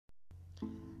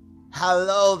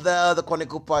Hello there, the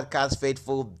Chronicle Podcast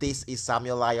faithful. This is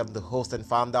Samuel. I am the host and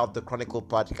founder of the Chronicle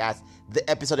Podcast. The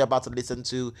episode you're about to listen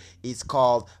to is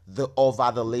called The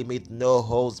Over the Limit No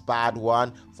Holds Barred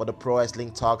one for the Pro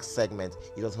Wrestling Talk segment.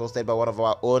 It was hosted by one of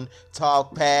our own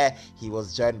talk pair. He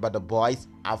was joined by the boys,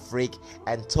 Afrik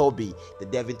and Toby. They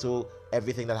delve into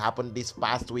everything that happened this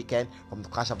past weekend, from the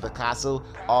Clash of the Castle,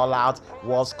 All Out,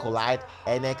 Worlds Collide,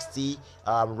 NXT,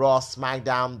 Raw,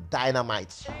 SmackDown,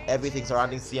 Dynamite, everything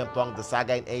surrounding CM Punk, the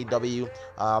saga in AEW,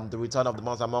 the return of the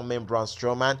Monster Among Men, Braun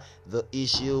Strowman, the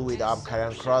issue with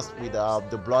Karrion Kross with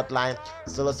the Bloodline,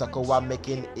 Solo Sikoa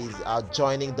making is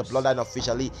joining the Bloodline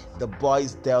officially. The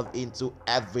boys delve into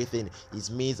everything.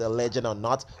 Is Miz a legend or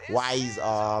not?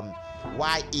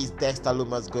 Why is Dexter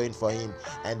Lumis going for him?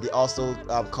 And they also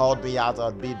called me out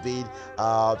on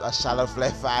a Charlotte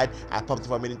Flair fight. I pumped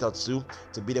for a minute or two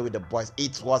to be there with the boys.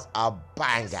 It was a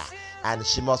banger, and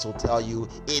Shimos will tell you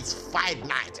it's fight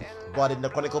night, but in the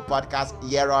Chronicle Podcast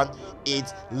here on,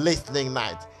 it's listening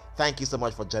night. Thank you so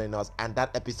much for joining us, and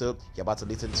that episode you're about to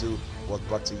listen to was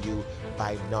brought to you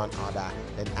by none other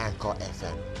than Anchor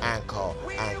FM. Anchor.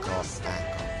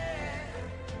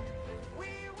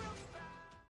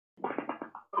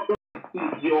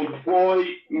 Is your boy,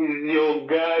 is your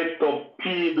guy, Top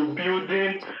P in the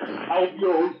building. I'll be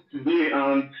your host today,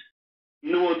 and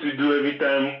you know what we do every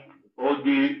time, all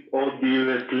day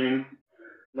wrestling,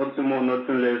 nothing more,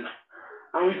 nothing less.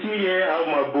 And with me here, I have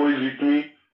my boys with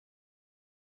me.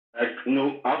 I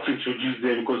have to introduce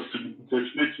them because to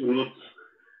expect you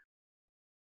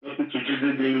not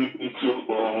introducing them into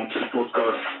the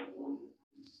podcast.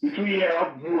 With me here, I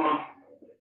have Buma,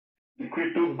 the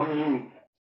crypto guru,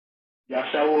 the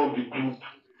shower of the group.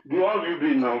 How have you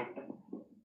been now?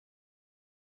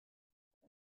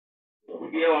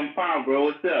 Yo, I'm fine, bro.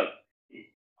 What's up?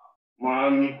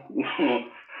 Man,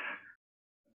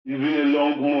 it's been a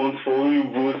long month for you,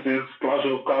 bro, since Clash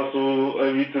of Castle,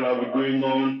 everything has been going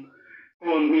on. Come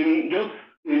on,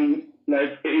 in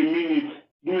like a minute,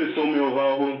 give me a summary of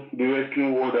how the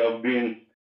wrestling world has been.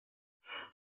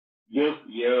 Yo.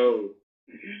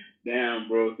 Damn,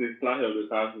 bro. Since Clash of the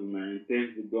Castle, man,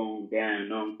 things are going down, you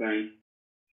know what I'm saying?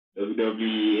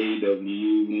 WWE,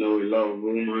 AEW, a lot of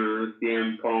rumors,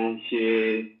 CM Punk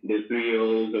shit, the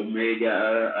Trios,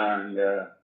 Omega, and a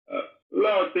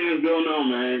lot of things going on,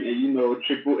 man. And,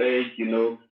 Triple H,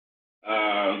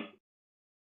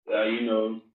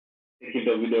 taking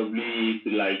WWE to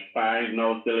like 5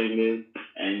 now cylinders.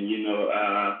 And, in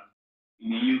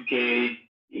the UK,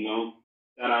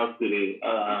 shout out to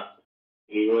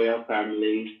the royal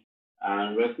family,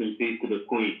 and rest in peace to the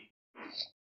Queen.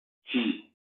 She.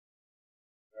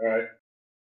 All right.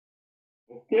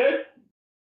 Okay.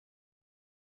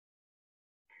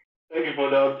 Thank you for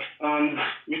that. And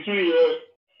with me here,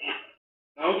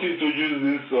 I want to introduce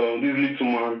this little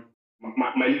man,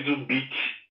 my little bitch,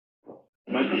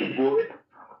 my little boy,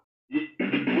 the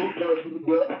little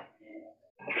girl.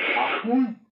 Where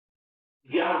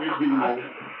have you been now?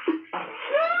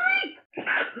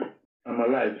 I'm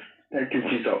alive. Thank you,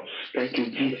 Jesus. How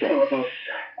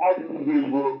have you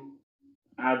been, bro?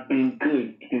 I've been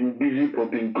good. Been busy,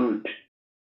 but been good.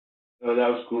 Oh,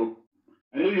 that's cool.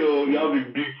 I know you have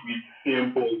a beef with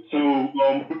CM Punk. So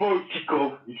before we kick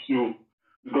off the show,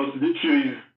 because this show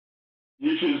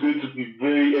is going to be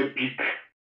very epic.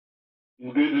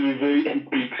 It's going to be very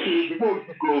epic. So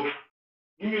before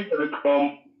we kick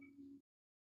off,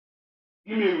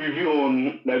 give me a review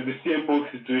on like the CM Punk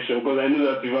situation, because I know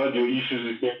that you've had your issues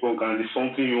with CM Punk and it's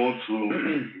something you want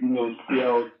to clear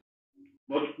out.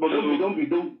 But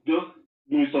don't just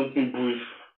give me something brief.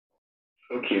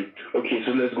 Okay,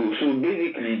 so let's go. So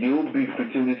basically, the whole beef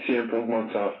between the CM Punk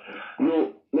matter.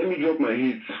 No, let me drop my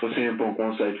hits for CM Punk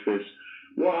one side first.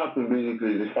 What happened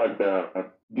basically is the fact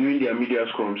that during their media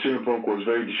scrum, CM Punk was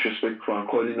very disrespectful and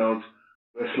calling out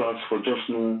wrestlers for just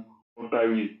no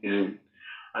reason.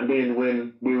 And then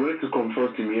when we went to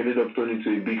confront him, he ended up turning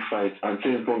into a big fight, and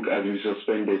CM Punk has been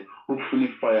suspended, hopefully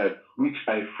fired, which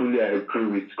I fully agree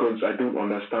with, because I don't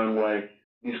understand why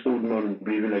this old man is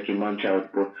behaving like a man-child,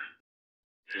 but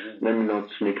let me not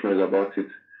make noise about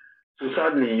it. So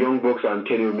sadly, Young Bucks and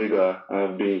Kenny Omega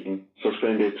have been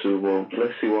suspended too, but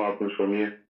let's see what happens from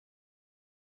here.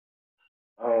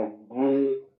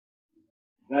 Bro,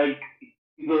 like,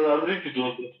 it was as if it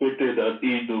was expected that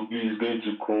AEW is going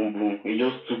to crumble. It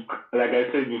just took, like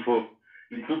I said before,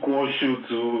 it took one show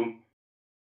to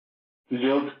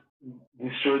just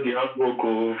destroy the hard work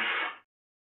of.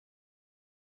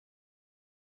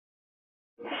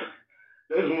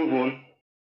 Let's move on.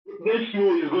 This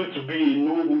show is going to be a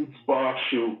no-holds bar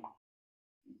show.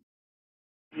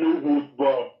 No holds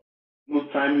bar. No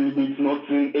time limit,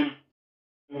 nothing.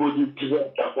 everybody gives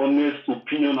their honest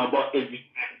opinion about everything.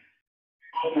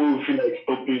 People will feel like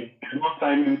stopping. It's not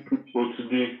timing for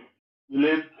today.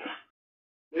 Let's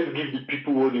give the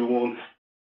people what they want.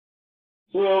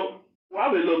 So we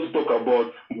have a lot to talk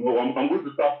about. I'm going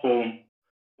to start from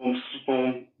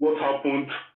what happened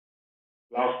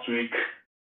last week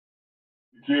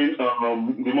between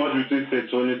the match between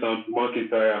Seth Rollins and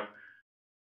McIntyre.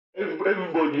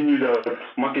 Everybody knew that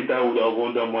McIntyre would have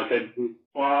won that match.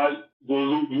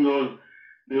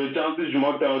 There were chances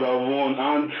McIntyre would have won,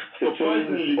 and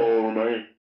surprisingly, I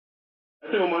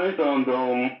think Romanis and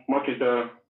McIntyre.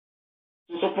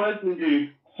 So surprisingly,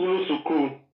 Solo Soko,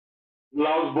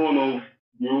 last born of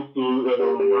the also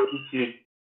Rikishi,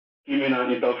 came in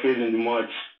and interfered in the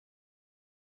match.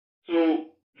 So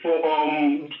for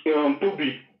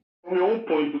Toby, from your own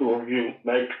point of view,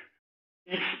 like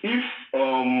if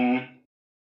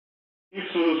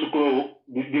Solo Soko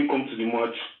didn't come to the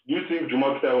match, do you think Drew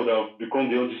McIntyre would have become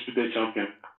the undisputed champion?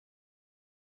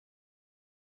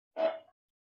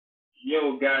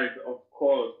 Yo, guys, of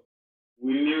course,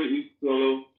 we knew if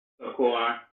Solo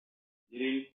Sikoa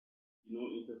didn't,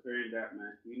 interfere in that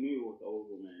match, we knew it was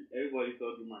over, man. Everybody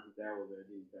thought Drew McIntyre was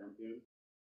already the champion.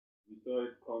 We saw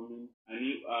it coming. I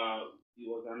knew it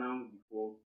was announced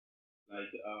before,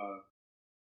 like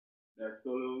that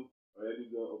Solo already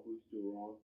got opposed to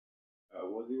Raw.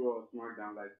 Was it Raw or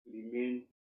SmackDown? Like to the main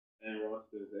and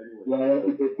rosters anyway.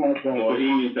 For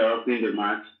him interrupting the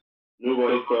match,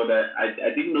 nobody saw that.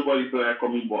 I think nobody saw that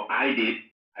coming, but I did.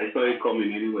 I saw it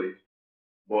coming anyway.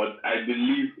 But I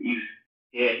believe if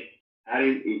he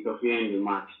hadn't interfered in the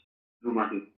match, Drew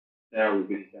McIntyre would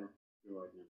be the champion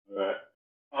right now. Right.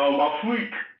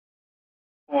 Afrik,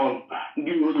 give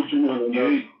me what opinion on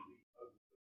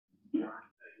that.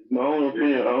 My own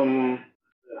opinion,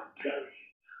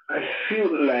 I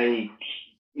feel like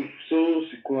if Solo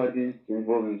Sikoa didn't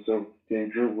involve himself, then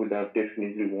Drew would have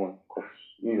definitely won.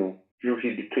 Because, Drew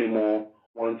hit the Claymore,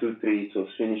 1, 2, 3, it was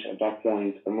finished at that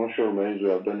point. I'm not sure Reigns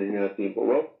would have done any other thing, but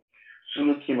well,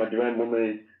 Solo came at the right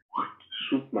moment,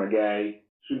 swooped my guy,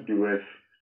 swooped the ref,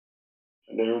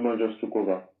 and then Roman just took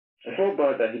over. I felt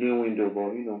bad that he didn't win though,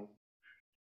 but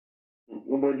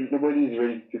nobody is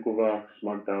ready to take over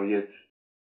SmackDown yet.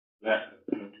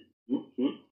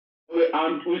 Okay,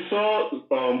 and we saw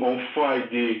on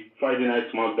Friday Night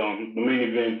SmackDown, the main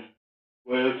event,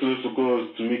 where Solo Sikoa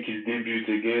was to make his debut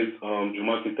against Drew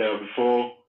McIntyre before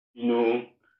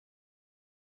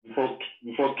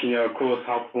Kenya Cross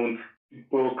happened.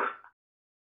 TikTok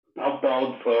tapped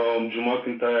out Drew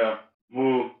McIntyre.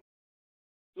 Bro.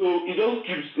 So it just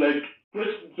keeps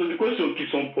so the question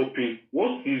keeps on popping.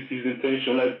 What is his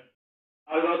intention? Like,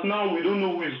 as of now, we don't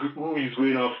know who he's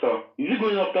going after. Is he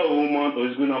going after Roman or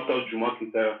is he going after Drew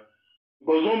McIntyre?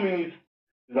 Because 1 minute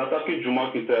he's attacking Drew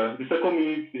McIntyre. The second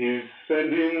minute he's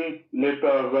sending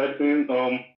letters, writing.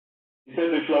 He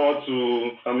sent a flower to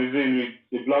Sami Zayn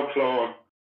with a black flower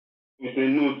with a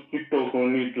note, TikTok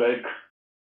on it. Like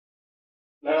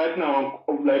right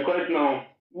now,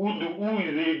 who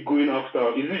is he going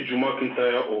after? Is it Drew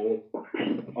McIntyre or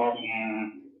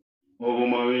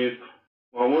Roman Reigns?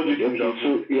 What do you think?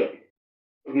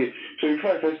 Okay, so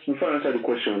before I answer the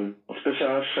question,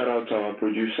 special shout out to our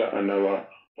producer and our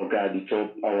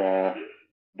our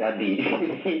daddy,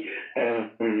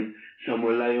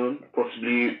 Samuel Lyon,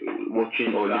 possibly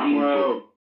watching or listening to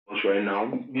us right now.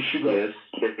 The sugar. Yes,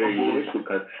 very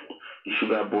look at the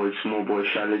sugar boy, small boy,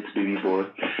 Charlotte's baby boy.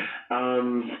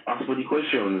 As for the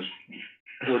questions,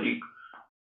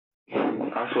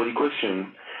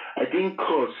 I think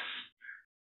Cross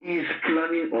is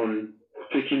planning on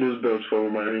taking those belts for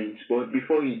Roman Reigns, but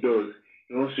before he does,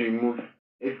 he wants to remove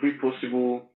every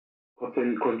possible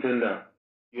contender.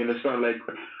 You understand? Like,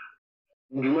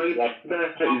 Drew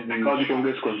McIntyre is the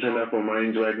strongest contender for Roman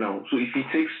Reigns right now. So if he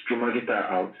takes Drew McIntyre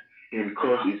out, then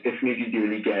Cross is definitely the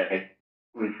only guy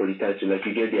going for the title. Like,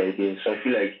 you get the idea. So I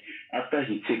feel like after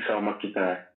he takes out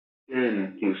McIntyre,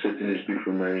 then he'll certainly speak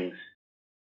for Roman Reigns.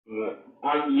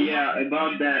 Yeah,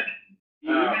 about that.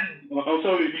 I'm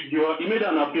sorry, he made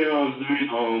an appearance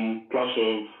during Clash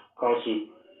of Castle.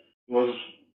 He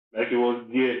was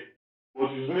there, but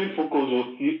his main focus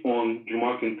was still on Drew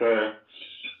McIntyre.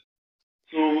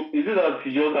 So is it that he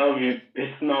just have a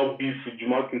personal beef with Drew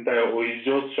McIntyre, or he's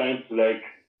just trying to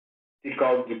take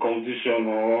out the competition,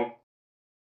 or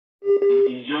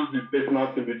it's just the personal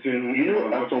thing between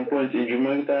him? At some point in Drew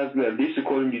McIntyre's life, they used to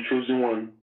call him the chosen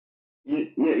one.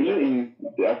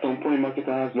 At some point in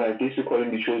McIntyre's life, they used to call him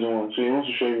the chosen one. So he wants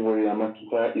to show everybody that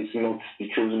McIntyre is not the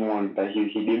chosen one, that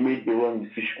they made the wrong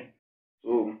decision.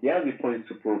 So he has the point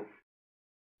to prove.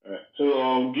 So,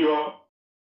 Giwa,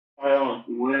 well,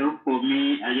 for for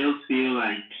me, I just feel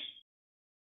like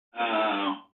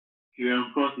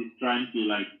Kieran Cross is trying to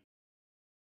like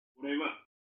whatever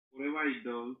whatever he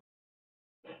does.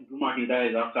 Drew McIntyre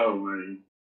is after Roman.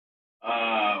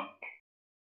 Uh,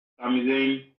 Sami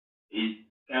Zayn is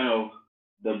kind of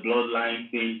the bloodline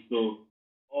thing, so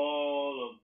all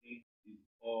of this is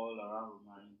all around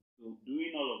Roman. So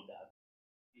doing all of that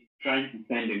is trying to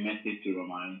send a message to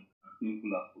Roman. As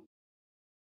simple as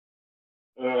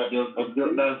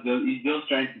he's just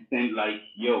trying to send like,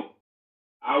 yo,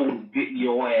 I will beat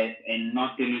your ass and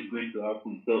nothing is going to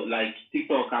happen. So like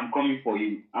TikTok, I'm coming for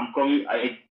you. I'm coming.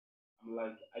 I'm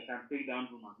like I can take down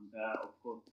Drew McIntyre, of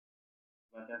course.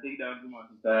 But I can take down Drew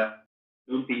McIntyre.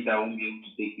 Don't think I won't be able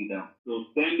to take you down. So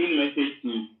sending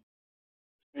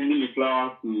a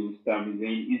flower to Sami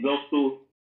Zayn is also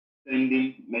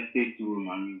sending message to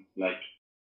Roman Reigns. Like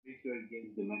make sure he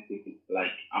gets the message.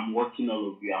 Like I'm watching all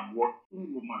of you. I'm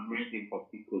watching Roman Reigns in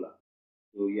particular.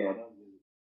 So yeah, that's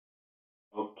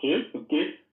it.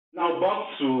 Okay. Now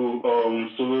back to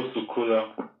Solo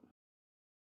Sikoa.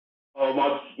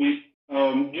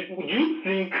 Do you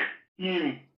think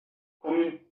him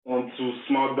coming onto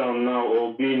SmackDown now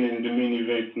or being in the main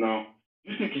event now,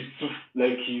 do you think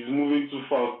he's moving too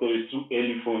fast or it's too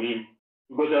early for him?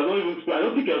 Because I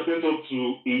don't think he has spent up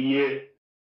to a year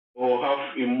or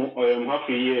half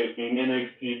a year in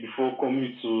NXT before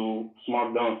coming to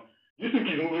SmackDown. Do you think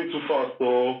he's moving too fast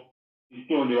or he's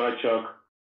still on the right track?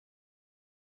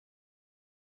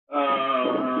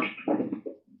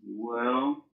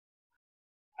 Well,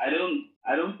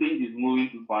 I don't think he's moving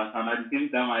too fast, and at the same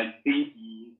time, I think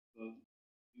he is. Because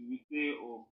we say,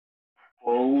 oh,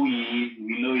 for who he is,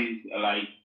 we know he's like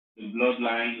the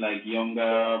bloodline, like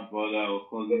younger brother or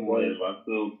cousin, whatever.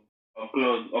 So of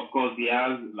course, he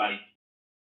has like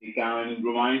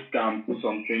Romans can put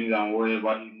some things and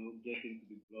whatever, get into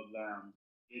the bloodline and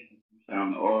get to push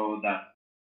and all that.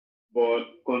 But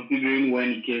considering when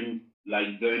he came,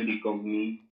 like joined the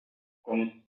company,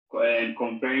 and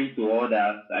comparing to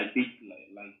others, I think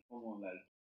like someone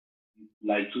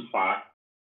like too fast.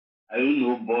 I don't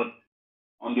know, but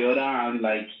on the other hand,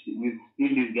 like we've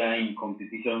seen this guy in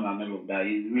competition and all of that.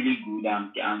 He's really good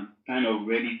and kind of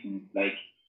ready to like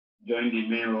join the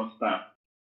main roster.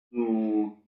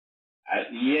 So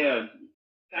yeah,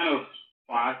 kind of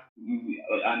fast.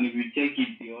 And if you check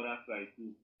it the other side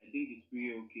too, I think it's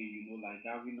pretty okay. Like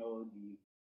having all the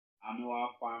Anoa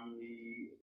family,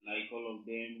 like all of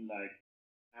them, like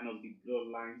kind of the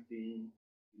bloodline thing.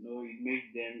 It makes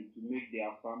them to make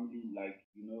their family like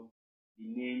the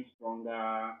name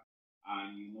stronger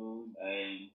and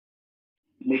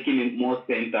making it more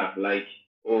center. Like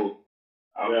we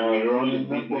run the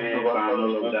business and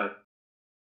all of that.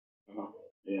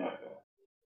 Yeah.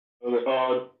 Okay.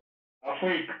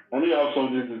 Afrik, I know you have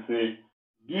something to say.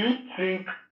 Do you think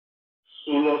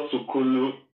Solo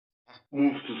Sikoa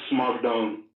move to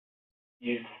SmackDown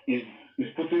is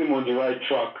putting him on the right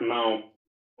track now?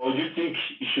 Or do you think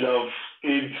he should have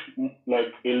stayed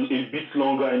like a bit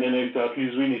longer in NXT to at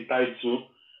least win a title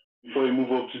before he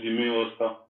move up to the main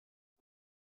roster?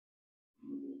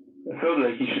 I felt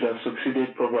like he should have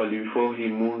succeeded properly before he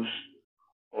moves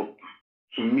up.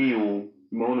 To me, or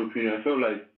in my own opinion, I felt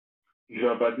like he should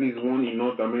have at least won a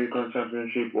North American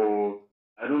Championship, or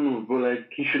I don't know, but like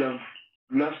he should have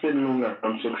lasted longer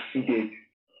and succeeded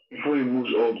before he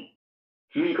moves up.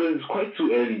 To me, because it's quite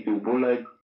too early though, but like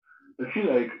I feel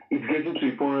like it's getting to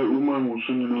a point where Roman will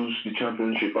soon lose the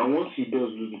championship, and once he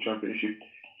does lose the championship,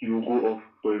 he will go off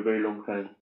for a very long time.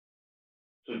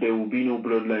 So there will be no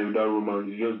bloodline without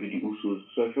Roman. It'll just be the Usos.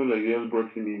 So I feel like they just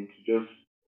brought him in to just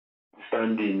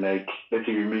stand in, like let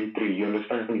it remain three. You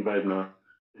understand the vibe now?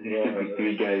 There should be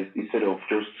three guys instead of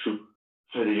just two.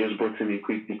 So they just brought him in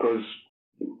quick because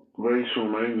very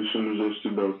soon Roman will soon lose those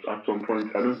two belts at some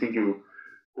point. I don't think he will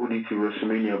hold it to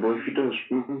WrestleMania, but if he does,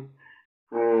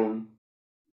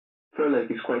 felt like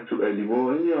it's quite too early.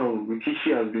 But anyhow,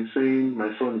 Rikishi has been saying, my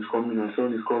son is coming, my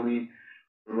son is coming.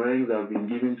 Rings have been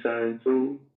giving signs.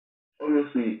 So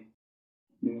obviously,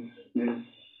 his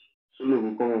solo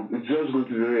will come up. It's just going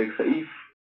to be very exciting. If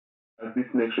at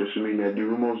this next WrestleMania, the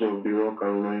rumors of The Rock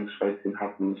and Reigns fighting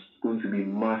happens, it's going to be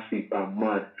massive and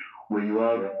mad. When you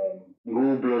have the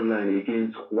whole bloodline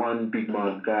against one big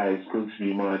man guy, it's going to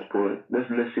be mad. But let's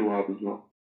see what happens now.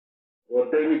 Well,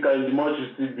 technically, the match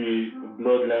should still be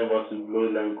bloodline versus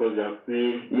bloodline because they are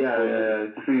free. Yeah,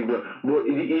 free. But what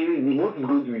is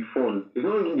going to be fun? It's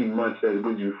not even the match that is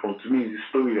going to be fun. To me, it's the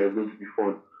story that is going to be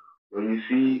fun. When you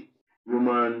see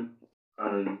Roman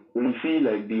And when you see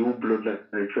like the whole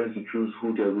bloodline trying to choose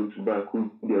who they are going to back,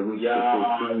 who they are going to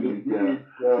support, who is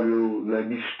their real, like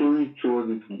the story towards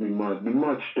it will be mad. The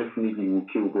match definitely will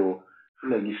kill, but I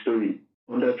feel like the story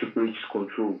under Triple H's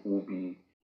control will be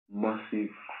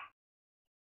massive.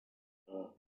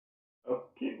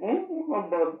 Okay, not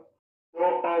bad.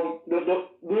 Well,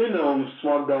 during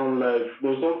SmackDown Live,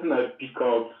 there was something I pick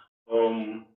out.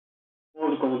 One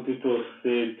of the commentators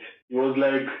said it was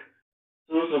like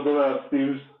Solo Sikoa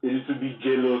seems a little bit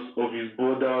jealous of his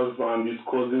brothers and his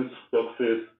cousins'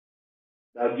 success.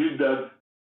 That did that.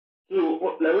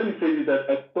 So, like when he said it,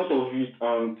 I thought of it,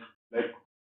 and like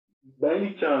by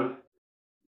any chance,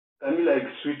 can you like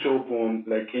switch up on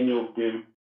like any of them?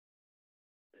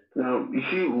 Now, you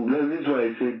see, this is why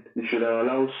I said they should have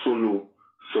allowed Solo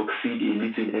succeed a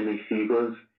little in NXT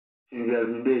because since he has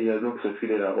been there, he has not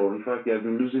succeeded at all. In fact, he has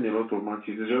been losing a lot of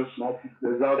matches. It's just,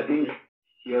 I think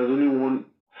he has only won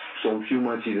some few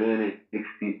matches in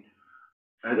NXT.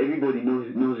 And everybody knows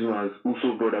him as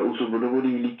Uso brother. Nobody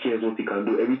really cares what he can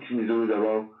do. Everything is always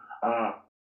about,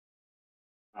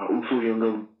 Uso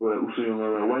younger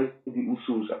brother. Why the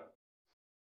Usos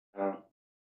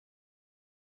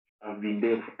have been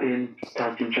there for 10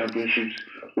 tag team championships.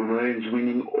 Roman is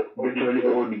winning virtually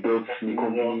all the belts in the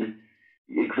company.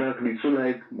 Exactly. So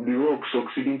like The Rock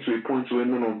succeeding to a point where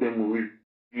none of them will win.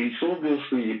 It's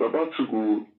obviously about to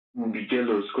go will be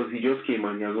jealous because he just came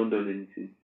and he has not done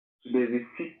anything. So there's a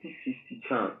 50-50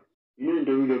 chance. You know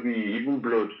in WWE, even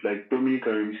blood, like Dominic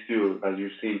and Mysterio, as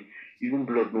you're saying, even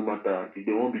blood no matter if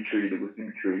they won't betray, they will still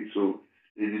betray. So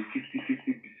there's a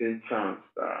 50-50% chance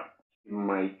that he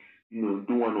might do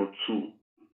one or two.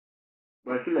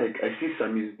 But I feel like I see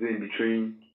Sami Zayn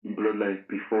betraying the bloodline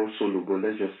before Solo, but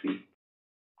let's just see.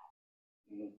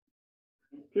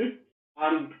 Okay.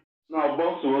 And now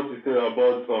back to what you said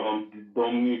about the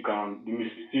Dominic and the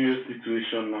mysterious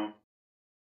situation now.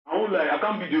 I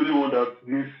can't be the only one that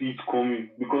didn't see it coming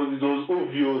because it was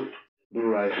obvious.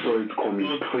 Bro, I saw it coming. I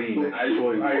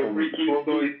freaking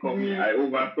saw it coming. I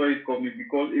oversaw it coming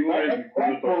because even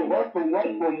from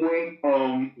when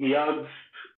he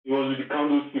was with the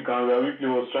candlestick and Ripley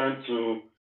was trying to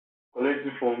collect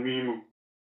it from him,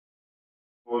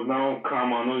 was now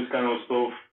calm and all this kind of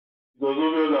stuff. It was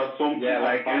obvious that something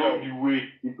along the way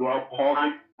it will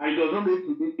happen. And it was not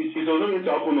going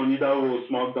to happen on either Raw or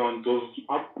SmackDown. It was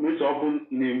meant to happen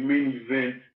in a main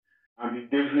event, and it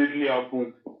definitely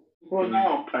happened. But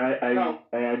now, I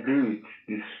agree with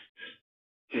this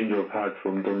change of heart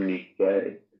from Dominic.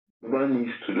 Man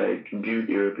needs to like build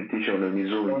a reputation on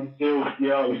his own.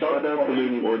 His father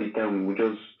following him all the time will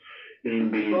just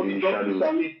being based in the shadows.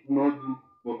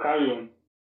 But carry on.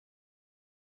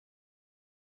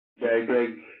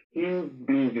 Like him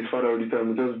being his father all the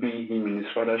time, just being him in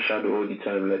his father's shadow all the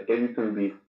time. Like everything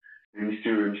be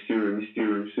Mysterio.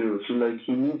 So like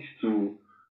he needs to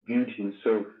build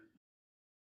himself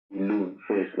alone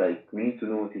first. Like we need to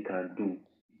know what he can do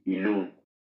alone.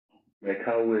 Like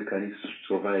how well can he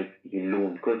survive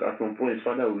alone? Because at some point his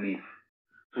father will leave.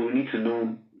 So we need to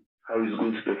know how he's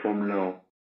going to perform now.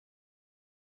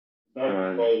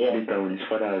 And later when his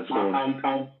father has gone.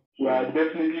 And we are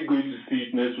definitely going to see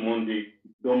it next Monday.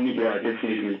 Dominic,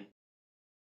 definitely.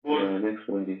 But next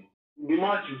Monday. The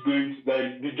match is going to,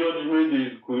 like, the judgment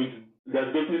is going to,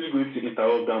 they're definitely going to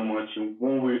interrupt that match in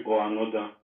one way or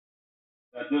another.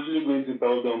 They're definitely going to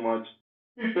interrupt that match.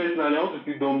 Me personally, I want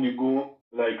to see Dominic go,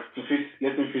 like,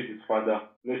 let him face his father.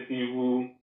 Let's see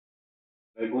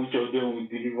which of them will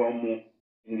deliver more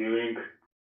in the ring.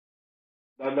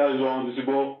 That is what I want to see.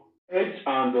 But Edge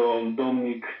and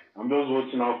Dominic, I'm just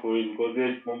watching out for it because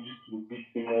Edge wants to beat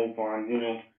him up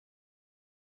and,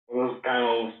 those kind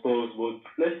of stuff. But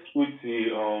let's wait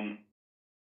till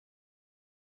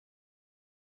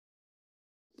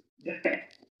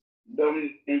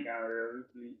Dominic and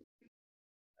Ripley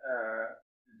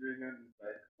situation is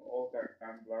like all that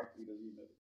can black with the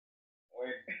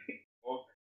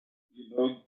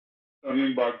when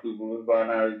coming back to Bruce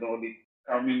Banner, the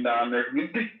coming down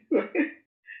everything.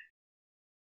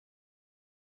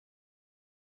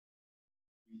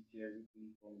 Everything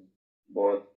for me.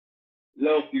 But a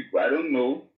lot of people, I don't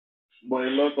know, but a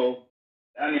lot of,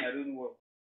 I don't know what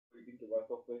you think about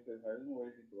top questions. I don't know what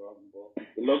you think about them, but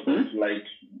a lot of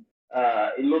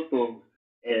a lot of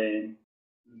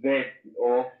vet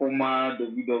or former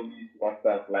WWE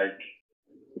superstars, like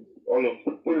all of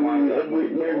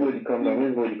everybody calm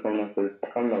down first.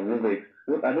 Calm down, nobody.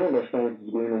 I don't understand what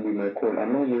is going on with my call.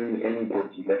 I'm not hearing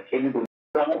anybody. Like anybody.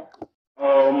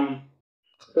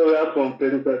 So we have some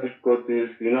technical difficulties.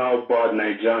 You know how bad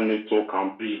Nigerian network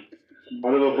can be. a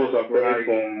lot of us are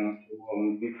coming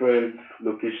from different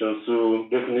locations, so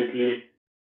definitely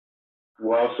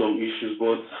we have some issues,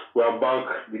 but we are back.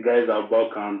 The guys are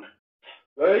back, and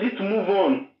we're ready to move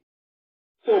on.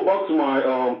 So back to my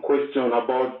question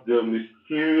about the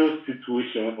mysterious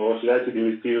situation, or should I say the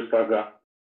mysterious saga,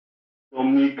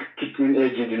 Dominic kicking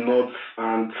Edge in the nuts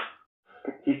and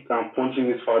kick and punching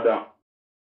his father.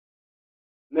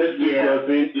 Next week we are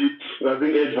seeing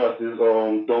Edge versus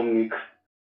Dominic.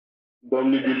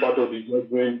 Dominic being part of the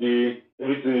Judgment Day.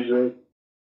 Everything is just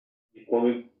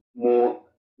becoming more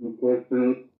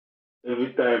interesting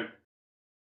every time.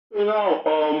 So now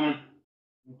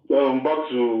back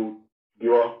to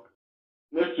your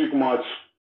next week match.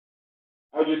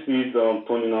 How do you see it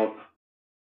turning out?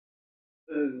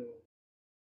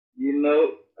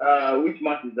 Which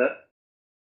match is that?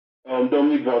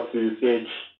 Dominic versus Edge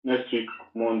next week,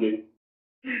 Monday.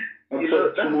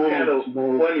 That's kind of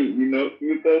funny,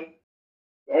 because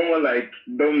someone like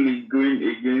Dominic going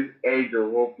against Edge or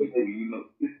what people,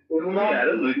 it's, I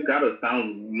don't know, it kind of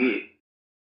sounds weird.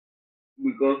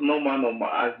 Because normal,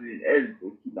 as in Edge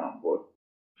will keep down, but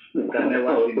you can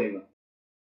never see them.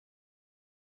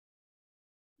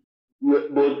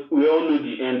 But we all know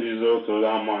the end result of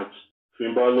that match. The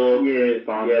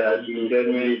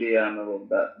Judgment Day and all of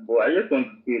that. But I just want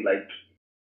to say, like,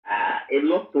 a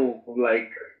lot of,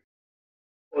 like,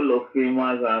 Hall of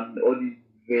Famers and all these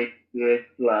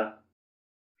wrestlers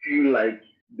feel like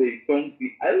there's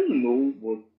something, I don't know,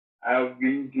 but I've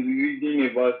been reading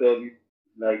about all these,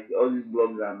 like, all these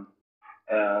blogs and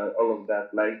all of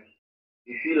that. Like,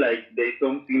 I feel like there's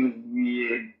something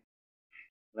weird,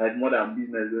 like more than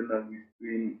business going on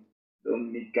between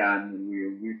Dominic and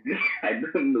Will. I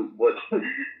don't know, but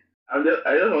I just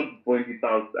want to point it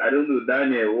out. I don't know,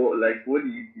 Daniel. What do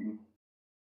you think?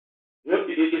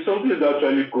 It's something that's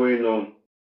actually going on.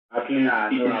 At least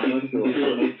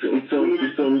it's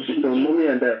on Murphy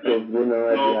and that stuff going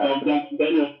on.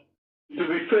 Daniel, to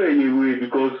be fair in a way,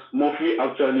 because Murphy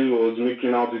actually was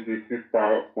making out with his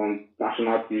sister on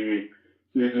national TV.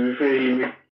 So to be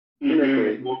fair, he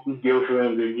made Murphy's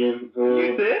girlfriend again.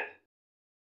 You say?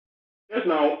 Yes,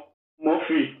 now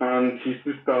Murphy and his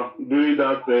sister doing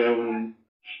that when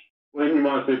he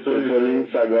was the Tony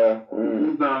Saga.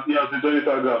 The Tony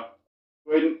Saga.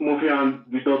 When Murphy and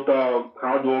the daughter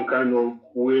had one kind of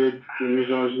weird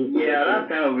relationship. Yeah, that's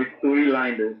kind of a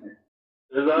storyline though.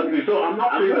 Exactly. So I'm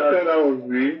not saying that was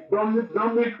real. Dominic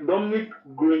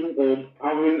going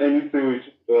having anything with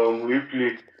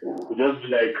Ripley would just be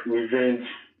like revenge.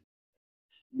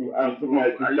 Like I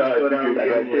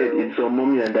said, it's some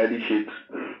mommy and daddy shit.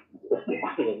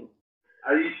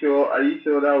 Are you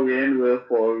sure that we end well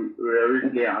for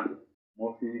Ripley and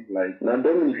Murphy? Like, now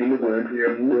Dominic is going to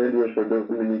end well for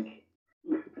Dominic.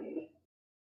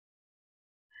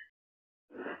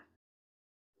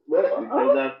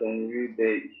 Because that's some real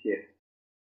bad shit.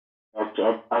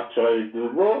 Actually, do.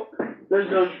 Well, let's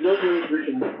just wait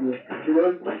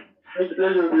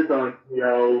and see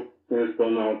how things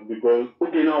turn out. Because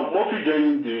okay, now Murphy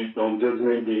joining the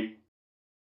Judgment Day.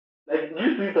 Like, do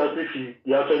you see it as if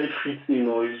he actually fits in,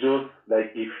 or it's just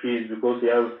like a phase because he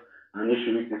has an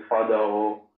issue with his father,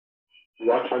 or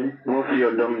you actually Murphy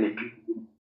or Dominic?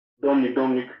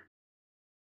 Dominic.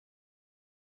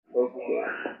 Okay.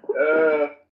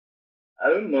 I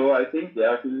don't know. I think they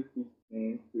actually fit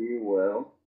in pretty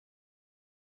well.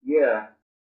 Yeah,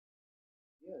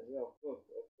 of course.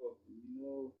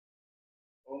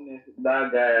 Honestly,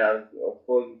 that guy has, of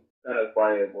course, kind of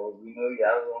quiet, but he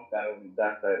has one kind of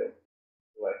dark side of it.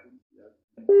 So I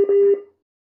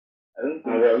think I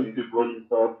don't think it's going to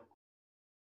start.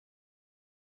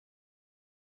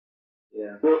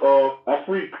 Yeah. So,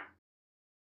 Afrique.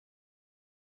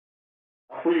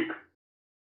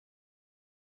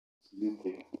 UK.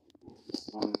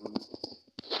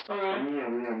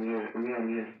 I'm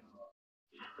here.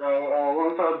 I'll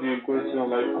answer the question.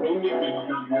 Like, Dominic is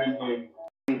just going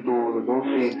I don't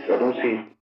see it at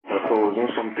all. It's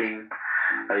not something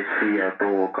I see at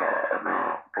all.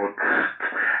 But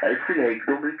I feel like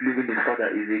Dominic leaving his father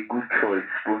is a good choice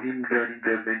for him joining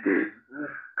Judgment Day.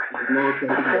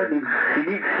 He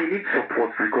needs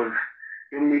support because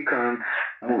Dominic can't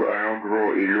move around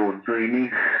Raw alone. So he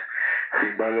needs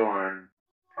Finn Balor and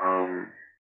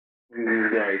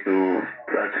this guy to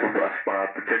as for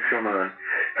protection and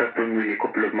help him win a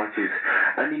couple of matches.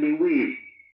 And in a way,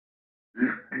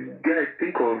 guys,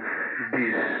 think of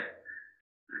this.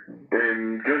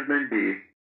 Judgment Day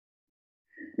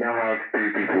now have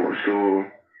 3 people, so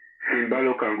Finn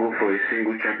Balor can go for a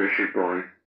single championship run.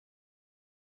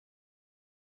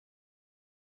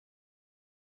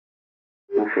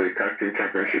 Go for a tag team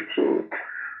championship. So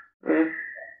Let's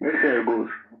see how it goes.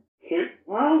 Okay,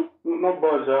 well, not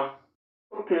bad, yeah.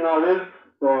 Okay, now let's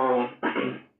go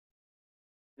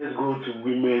to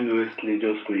women wrestling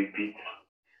just for a bit.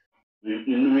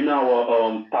 We know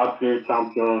our tag team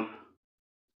champions,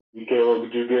 Mike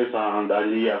Rodriguez and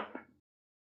Aliyah,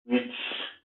 which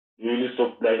really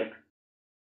like.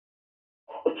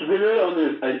 To be very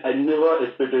honest, I never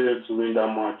expected them to win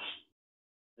that match.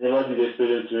 Never did expect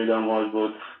them to win that match,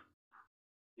 but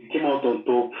they came out on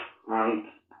top, and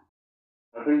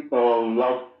I think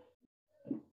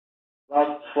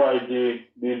last Friday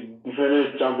they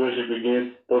defended the championship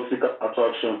against Toxic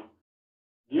Attraction.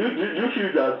 Do you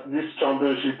feel that this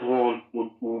championship run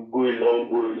will go a long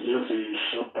way? It's just a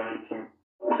short time thing.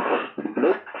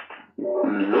 Nope.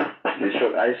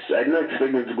 I did not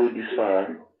expect them to go this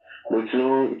far. But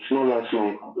it's not last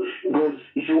long. Because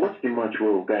if you watch the match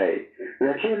well, guy,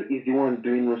 Raquel is the one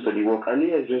doing most of the work.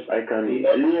 Aliyah is just iconic.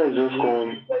 Aliyah has just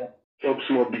come, chop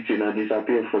small beating and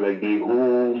disappear for like the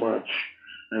whole match.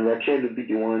 And Raquel will be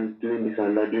the one doing this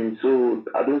and that doing so.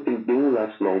 I don't think they won't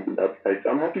last long with that fight.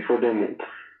 I'm happy for them,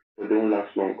 but they won't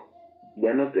last long.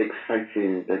 They're not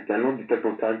exciting. Like they're not the type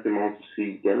of tag team I want to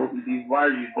see. They're not. Why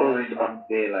you always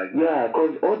there like? Yeah,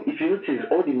 because if you notice,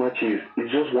 all the matches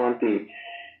it's just one thing.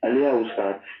 Aliyah will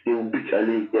start. They will beat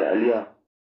Aliyah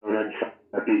will not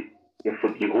happy for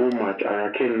the whole match, and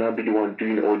Raquel will not be the one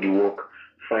doing all the work,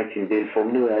 fighting. Then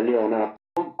from nowhere, Aliyah will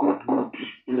not good.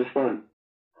 You understand?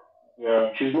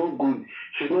 Yeah. She's not good.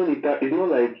 She's not in that. It's not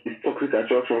like it's Toxic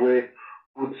Attraction where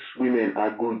both women are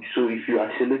good. So if you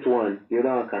isolate one, the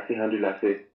other one can still handle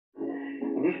herself.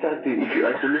 This time, if you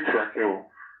isolate Raquel,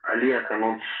 Aliyah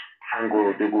cannot hang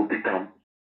on. They will beat them.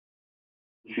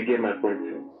 If you get my point.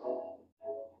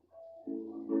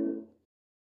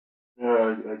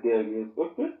 Yeah, I get it.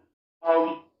 Okay.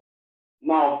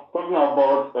 Now talking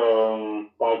about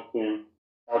tag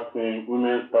team,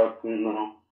 women's tag team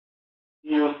now.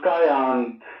 Io Sky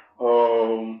and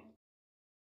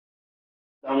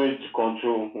Damage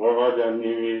Control, whatever their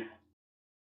name is.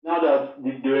 Now that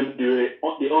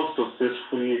they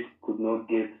unsuccessfully could not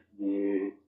get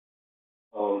the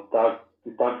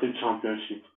tag team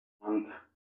championship, and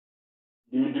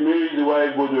the main reason why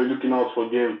everybody were looking out for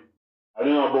them, I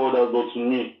don't know about that, but to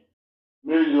me, the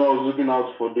main reason why I was looking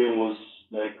out for them was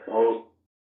like I was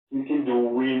thinking they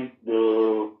will win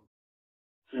the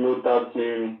female tag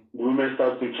team, the women's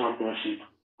tag team championship,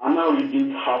 and now it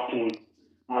didn't happen.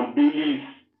 And Bailey is,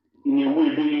 in a way,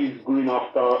 Bailey is going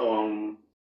after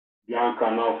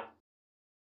Bianca now.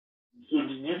 So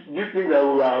do you think that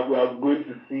we are going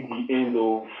to see the end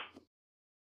of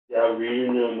their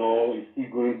reunion, or is he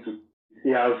going to he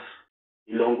has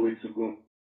a long way to go?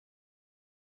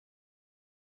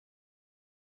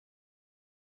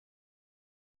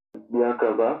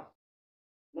 Bianca back?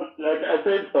 Like I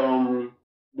said,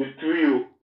 the trio.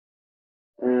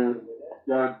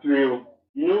 The trio.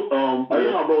 You know, I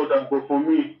don't know about that, but for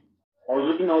me, I was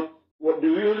looking at the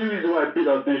only reason why I paid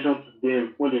attention to them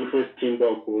when they first came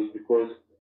out was because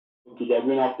okay, they're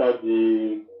going after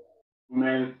the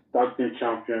women's tag team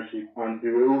championship, and they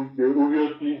were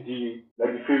obviously the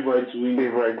favorites to win.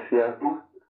 Favorites, yeah.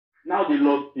 Now they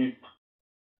lost it.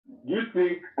 Do you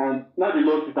think, and now they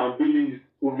lost it, and Billy is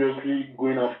obviously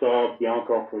going after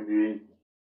Bianca for the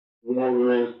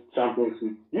women's championship.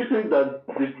 Do you think that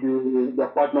the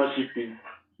partnership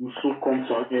will so come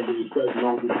to an end? It's quite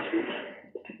long.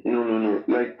 No.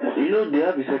 Like, they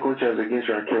have a second chance against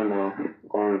Raquel now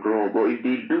on Raw, but if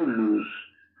they do lose,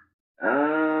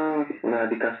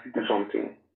 they can still do something.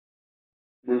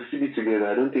 They'll still be together.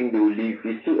 I don't think they will leave.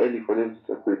 It's too early for them to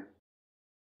separate.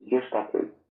 It just started.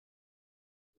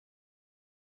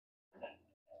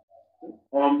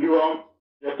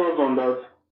 Your thoughts on that?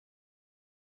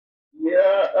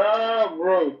 Yeah,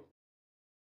 bro.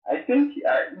 I think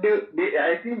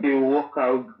they will work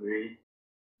out great,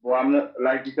 but I'm not,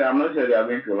 like you said, I'm not sure they are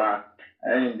going to last.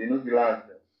 I mean, they don't last.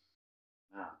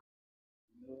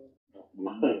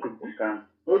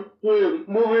 Okay,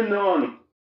 moving on.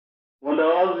 Ronda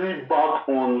Rousey back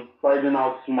on Friday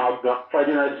Night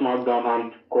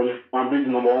SmackDown and being the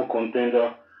number one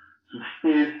contender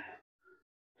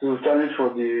to challenge for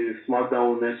the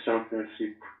SmackDown Women's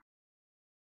Championship.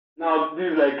 Now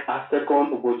this is like a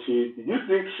second opportunity. Do you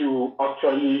think she will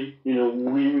actually,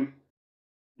 win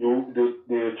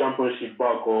the championship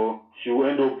back, or she will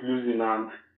end up losing? And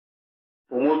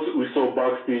from what we saw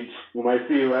backstage, we might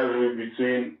see a rivalry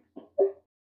between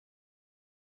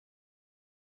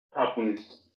happening.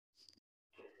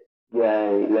 Yeah,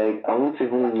 like I won't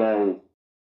even lie.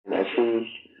 I say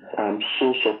I'm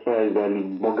so surprised that Liv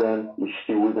Morgan is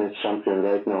still women's champion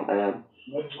right now. I am.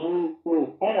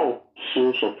 Oh,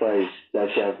 so surprised that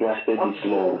she has lasted this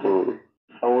long, bro.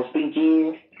 I was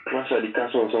thinking crash at the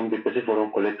castle or something, person for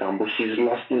don't collect them, but she's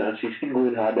lasting and she's still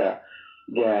going harder.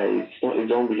 Yeah,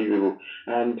 it's unbelievable.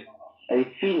 And I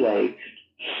feel like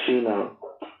Shayna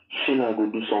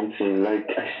will do something. Like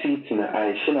I see it in her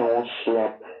eye. Shayna won't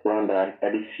slap Ronda. I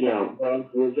did see him.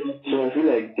 So I feel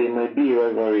like there might be a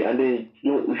rivalry. And then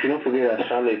we should not forget that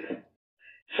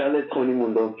Charlotte's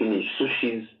honeymoon don't finish, so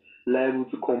she's liable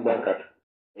to come back at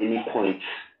any point.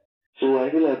 So I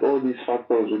feel like all these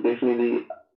factors will definitely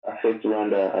affect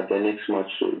Ronda at the next match.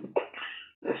 So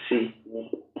let's see.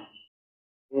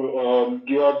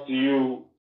 Give up to you.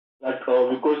 Like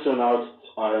the question asked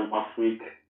Afrik.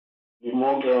 The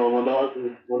more what else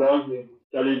is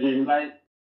challenging. Like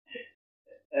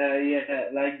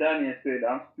Daniel said,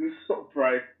 I'm still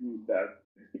surprised too that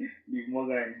Liv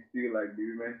Morgan is still like the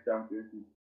women's championship.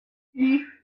 If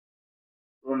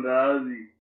Ronda Rousey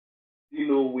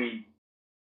win,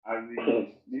 as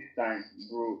in this time,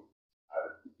 bro,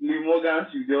 Liv Morgan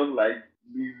should just like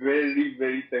be very,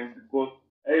 very thankful because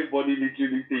everybody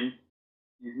literally thinks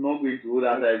he's not going to hold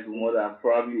that title more than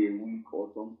probably a week or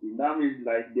something. That means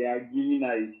like they are giving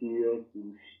her a serious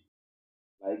push,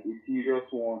 like a serious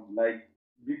one, like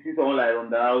beating someone like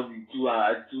Ronda Rousey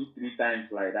 2-3 times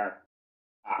like that.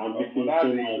 That's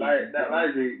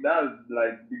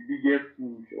like the biggest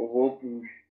push of all push.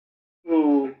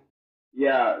 So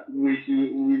yeah, we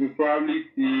will probably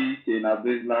see Shayna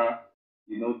Baszler,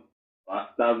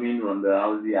 stabbing Ronda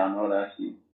Rousey and all that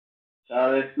shit.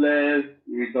 Charlotte Flair's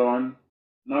return,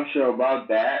 not sure about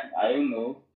that. I don't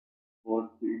know,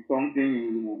 but it's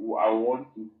something I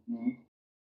want to see.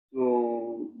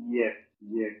 So yes.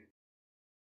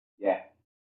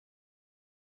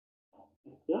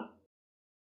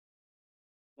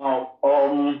 Now,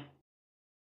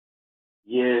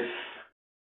 yes,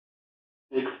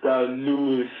 Dexter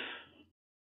Loomis.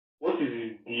 What is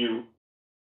his deal?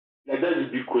 Like that's a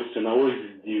big question. Now, what is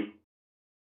his deal?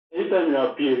 Anytime he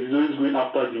appears, he's always going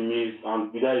after the Miz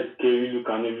and with that scary look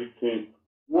and everything.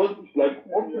 What's the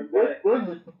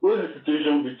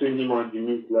situation between him and the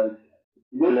Miz? Like,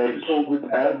 what's so good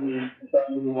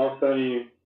after him?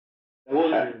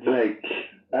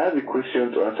 I have a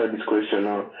question to answer this question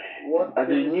now. As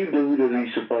a new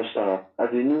WWE superstar,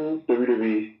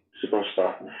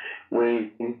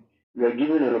 when you are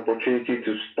given an opportunity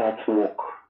to start work,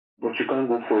 but you can't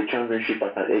go for a championship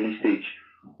at an early stage,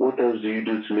 what else do you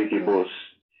do to make a buzz?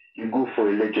 You go for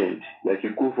a legend. Like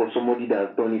you go for somebody that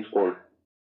has done it all.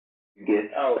 You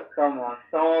get? Oh, come on.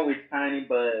 Someone with tiny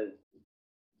buzz.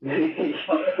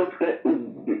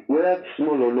 Whether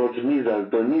small or not, Miz has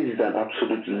done. Miz is an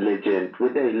absolute legend.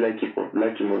 Whether you like him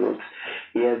or not,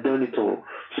 he has done it all.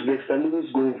 So Dexter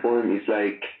Loomis going for him is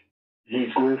like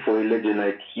he's going for a legend.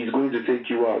 Like he's going to take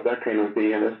you out, that kind of thing.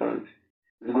 You understand?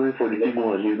 He's going for the big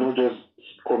one. He's not just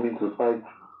coming to fight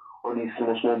all these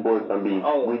small boys and be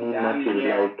winning matches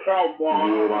like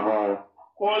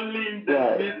calling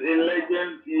the Miz a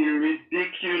legend is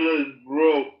ridiculous,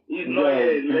 bro. He's not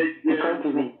a legend. You can't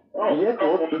even. Bro,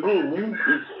 Miz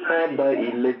is far by a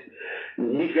legend.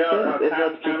 He's first ever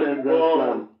two-time Grand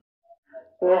Slam.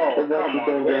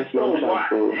 Grand Slam champ,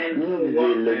 bro. Miz is a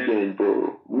legend, bro.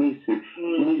 Miz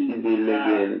is a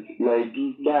legend. Like,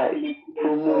 guy,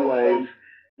 promo-wise,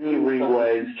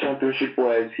 ring-wise,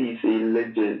 championship-wise, he's a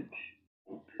legend.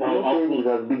 I'm not saying he's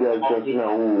as big as John Cena.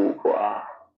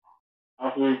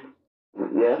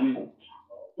 Yeah?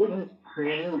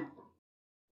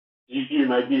 GG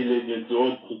might be a legend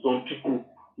to some people.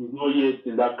 He's not yet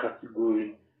in that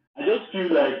category. I just feel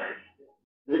like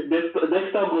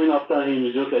Dexter going after him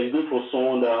is just like going for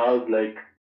someone that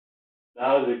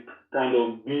has a kind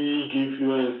of big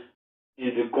influence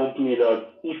in the company that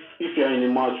if you're in a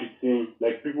match with him,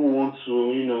 like people want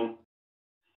to,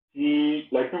 see,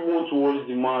 like people want to watch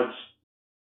the match.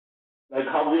 Like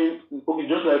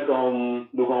just like Logan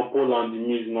Paul and The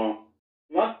Miz now.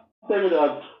 You have to tell me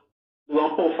that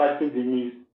Logan Paul fighting The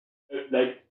Miz,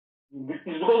 like it's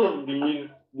because of The Miz.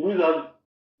 The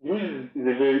Miz is a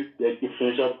very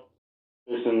influential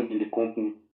person in the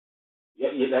company.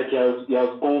 Like he has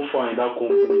gone far in that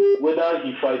company. Whether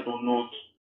he fights or not,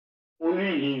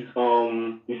 only his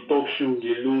talk shows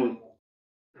alone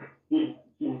he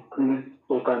creates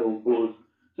some kind of buzz.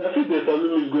 So I think the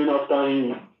Salome is going after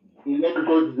him. It's not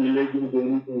because he's a legend or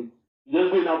anything. He's just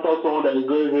going after someone that is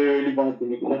very, very relevant in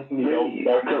the company. Let me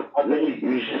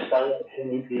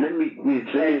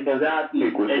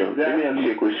ask you a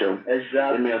question.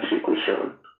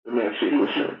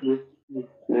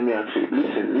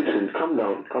 Listen, calm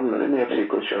down. Let me ask you a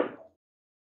question.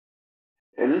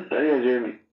 Can you hear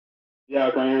me? Yeah, I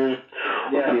can hear you.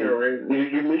 Yeah, Okay, you're right.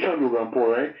 you mentioned Logan Paul,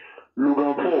 right?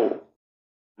 Logan Paul,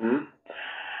 who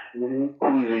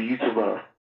is a YouTuber.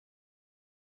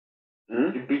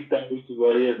 The big time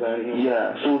YouTuber, yes, I know.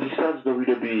 Yeah, so he starts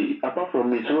WWE. Apart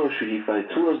from it, who else should he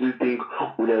fight? Who else do you think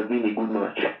would have been a good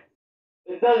match?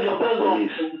 That's what I'm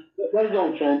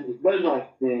trying to. That's what I'm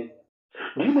saying.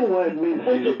 Do you know why Miz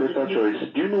is a better choice?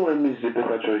 Do you know why Miz is a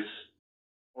better choice?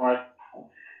 Why?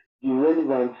 The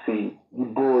relevancy, the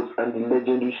buzz, and the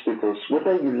legendary status.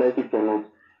 Whether you like it or not,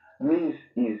 Miz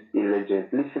is a legend.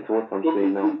 Listen to what I'm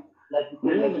saying now.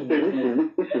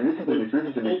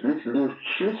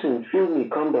 Listen, feel me,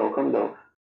 calm down.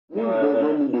 Miz does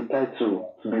not need a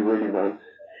title to be relevant.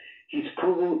 His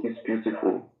promo is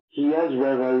beautiful. He has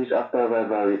rivalries after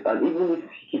rivalries, and even if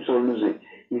he keeps on losing,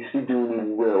 he's still doing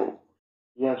it well.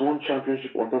 He has won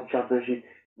championship on top championship.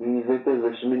 He invented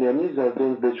WrestleMania. Miz has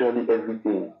done virtually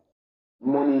everything.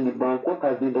 Money in the Bank, what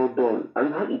has he not done?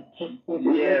 And he's a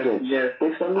legend. Yes.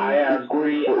 Dexter is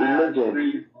going for a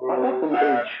legend. Apart from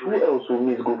Edge, who else will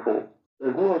Miz go for?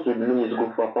 Who else will Miz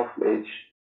go for apart from Edge?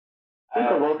 Think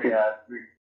about it.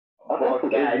 Apart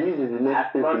from Edge, Miz is the next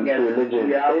step into a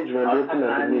legend. Edge, Randy Orton,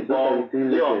 and Miz, those are the three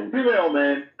legends. Female,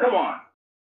 man. Come on.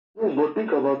 No, but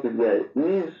think about it, guys.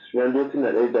 Miz, Randy Orton,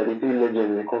 and Edge are the three legends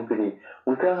in the company.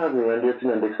 We can't have a Randy Orton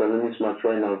and Dexter Lumis match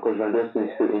right now because Randy Orton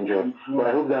is still injured. But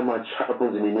I hope that match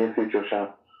happens in the near future, Sha.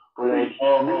 But like,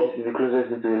 Miz is the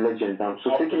closest into a legend now. So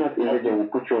taking out a legend will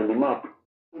put you on the map.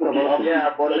 Think about it.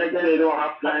 Yeah, but legends they don't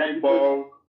have flying balls.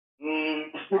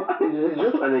 It's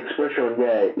just an expression,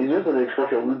 guy. It's just an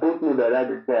expression. We both know that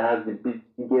guy has the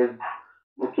biggest.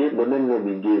 Okay, but let me not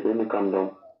be gay. Let me calm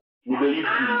down.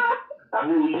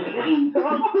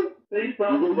 Say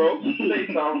something, bro. Say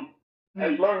something.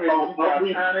 As long as you got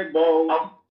tiny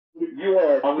balls, you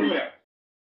are a female.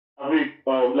 I mean,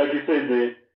 like you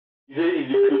said,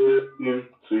 he's the closest thing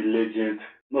to a legend.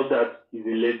 Not that he's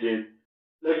a legend.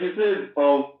 Like you said,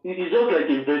 he's just like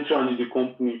a veteran in the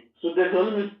company. So there's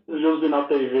always just been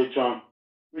after a veteran,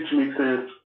 which makes sense.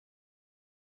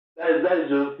 That's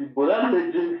just it. But that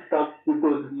legend stuff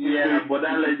because but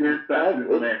that legend stuff is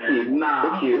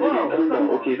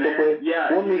Okay, stop.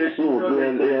 Yeah, what makes let's do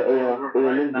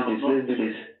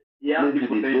this. Yeah, the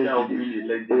potential of being a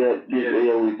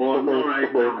legend. Calm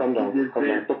down.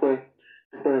 Stop.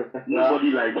 Nobody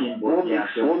like him, but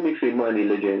what makes a man a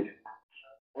legend?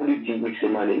 What do you think makes a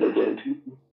man a legend?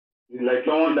 Like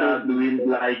someone that doing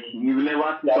like you will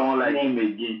never see someone like him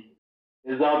again.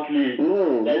 Exactly.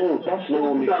 No, that's not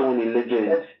what makes someone a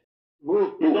legend.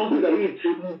 Bro, it's something that it's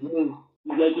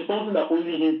like it's something that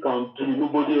only him can do.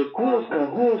 Nobody else. Who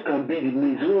else can be the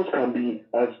Miz? Who else can be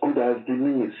as good as the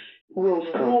Miz? Who else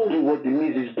can do what the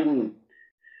Miz is doing?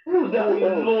 Who's that?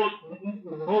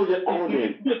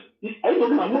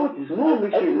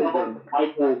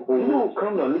 No,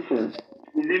 calm down, listen.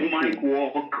 Is it Mike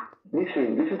Walk?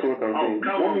 Listen to what I'm saying.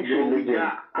 Come on, bro.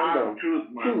 Calm down.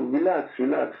 Relax.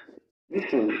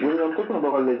 Listen, when I'm talking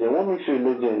about a legend, what makes you a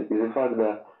legend is the fact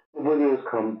that nobody else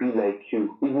can be like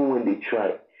you, even when they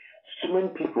try. So many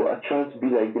people are trying to be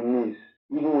like the Miz,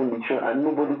 even when they try, and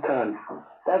nobody can.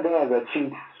 That guy has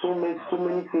achieved so many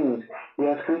things. He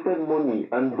has created money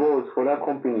and buzz for that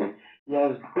company. He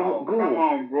has been come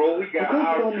on, bro. We got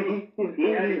R-Truth. He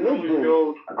has held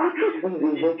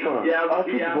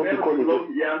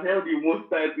the most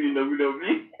titles in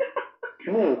WWE.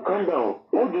 No, calm down.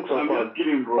 All jokes apart. I'm just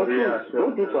kidding, bro. All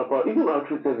jokes apart. Even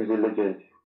R-Truth is a legend.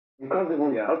 You can't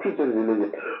even. R-Truth is a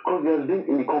legend because he has been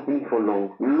in the company for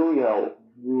long, loyal.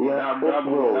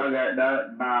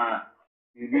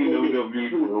 He's been in WWE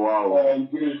for a while.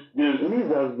 Miz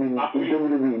has been in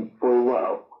WWE for a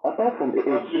while. Apart from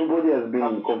Edge, nobody has been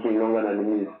in the company longer than the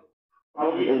Miz.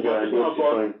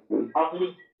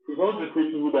 It's not the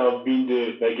people that have been there.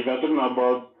 Like if you're talking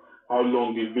about how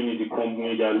long they've been in the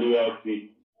company, their loyalty.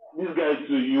 This guy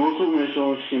too. You also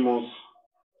mentioned Sheamus.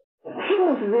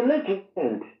 Sheamus is a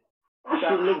legend. That's a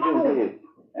legend there.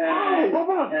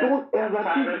 Baba has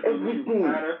achieved everything.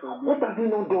 What has he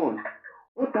not done?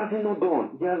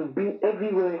 He has been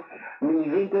everywhere. He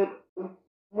invented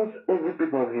almost every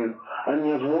pay-per-view, and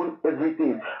he has won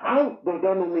everything. How does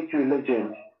that not make you a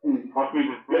legend?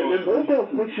 What else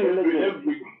makes you a legend?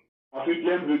 I think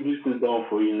let me break this thing down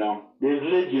for you now. There's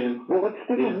legends. But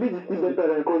still, Miz is still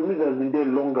better because Miz has been there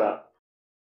longer.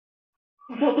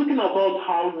 If you're talking about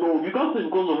how long, you can't say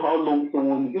because of how long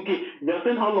someone. Okay, they're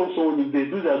saying how long someone is there.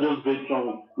 These are just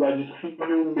veterans. They are just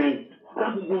new men.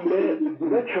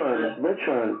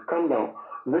 Veteran, calm down.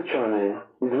 Veteran is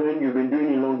when you've been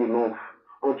doing it long enough,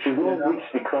 but you've not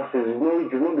reached the classes.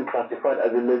 You've not been classified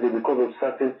as a legend because of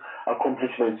certain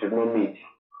accomplishments you've not made.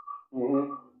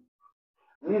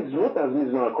 Miz, what has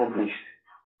Miz not accomplished?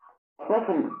 Apart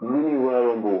from winning Royal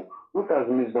Rumble, what has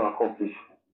Miz not accomplished?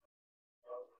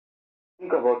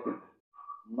 Think about it.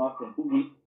 Nothing.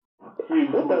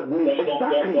 What has Miz?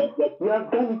 Exactly. He has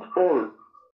done it all.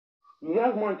 He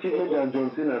has more achievement than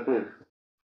John Cena says.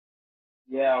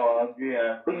 Yeah, I agree.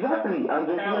 Exactly. And John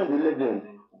Cena is a legend.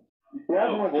 He has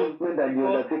more achievement than The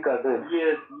Undertaker says.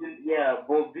 Yes, yeah,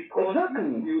 but because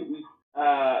Exactly.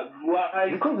 why?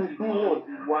 Because it's still what?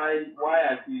 Why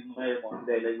I feel not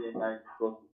considered legend like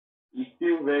because he's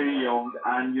still very young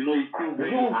and you know he's still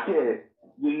very You don't care.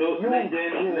 you know You don't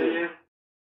care. legend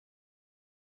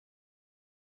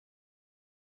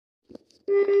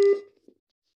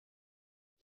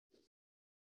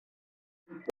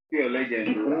still a legend.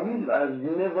 Miz has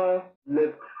never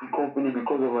left the company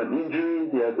because of an injury.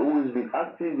 He has always been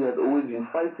active. He has always been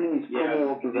fighting. His promo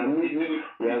work is amazing.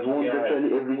 He has won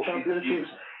virtually every championship.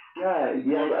 Yeah,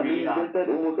 he has invented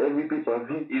almost every piece of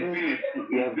victory.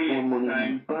 He has won money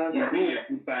in the bank.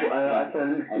 So I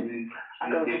can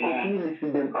continue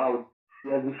listing them out. He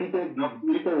has defeated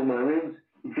Roman Reigns,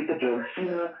 defeated John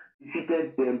Cena,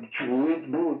 defeated Triple H,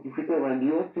 bro, defeated Randy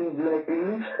Orton, like a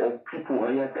list of people,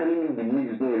 and you're telling me the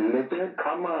Miz is not a legend?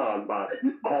 Come on, man.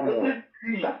 Come on.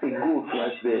 That's a goat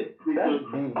right there. That's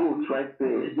the goat right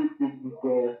there. It's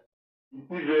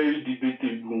very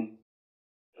debatable.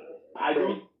 I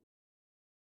don't.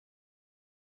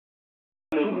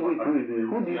 Who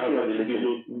do you see as a legend?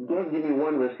 Just give me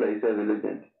one wrestler you say as a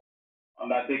legend.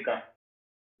 Undertaker.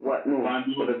 What? No,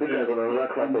 Undertaker is on another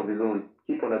class of his own.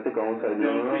 Keep Undertaker on side. He's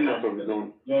on another class of his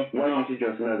own. Why do you see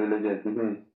John Cena as a legend?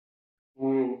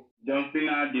 John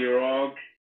Cena, The Rock.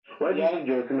 Why do you see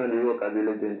John Cena and The Rock as a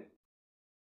legend?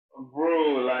 Bro,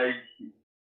 like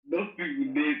those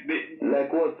people, they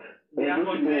like what? They are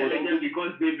considered legend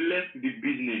because they've left the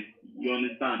business. You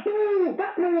understand? No,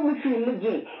 that's not what makes you a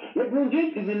legend. LeBron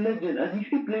James is a legend and he's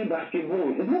still playing basketball.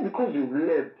 It's not because you've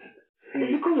left.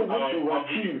 It's because of what you've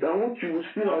achieved and what you will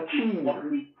still achieve.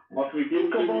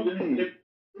 Think about it.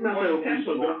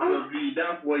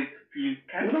 That's what it feels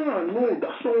kind of. No,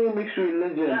 that's not what makes you a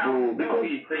legend, bro. Because,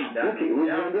 okay,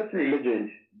 we're just a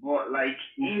legend. But, like,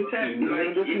 in terms of,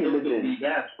 like, a legend.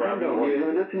 That's probably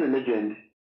we're just a legend.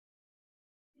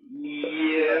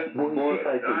 Yeah, but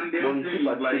and is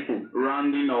like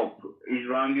rounding up. He's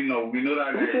rounding up. We know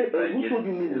that guy. Who told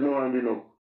you Miz is not rounding up?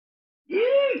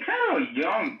 Yeah, kind of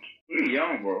young. Really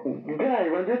young, bro. Guy,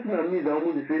 Randy and Miz are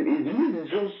almost the same age. Miz is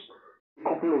just a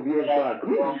couple of years back.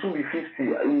 Miz will soon be 50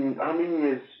 in how many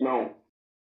years now?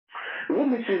 What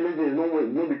makes you a legend is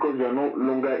not because you are no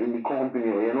longer in the company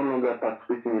or you are no longer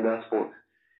participating in that sport.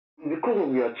 It's because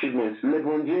of your achievements.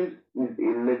 LeBron James is a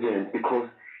legend because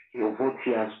of what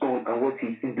he has done and what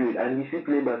he's still doing. And he's still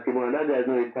playing basketball, and that guy is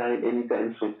not retiring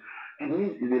anytime soon. It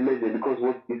means he's a legend because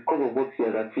it's because of what he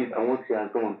has achieved and what he has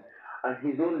done. And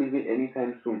he's not leaving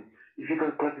anytime soon. If you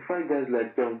can classify guys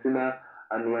like John Cena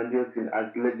and Randy Orton as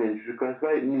legends, you can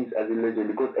classify Miz as a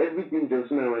legend because everything John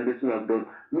Cena and Randy Orton have done,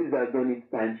 Miz has done it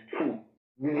times 2.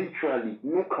 Literally,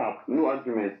 no cap, no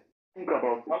argument. Think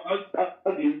about it.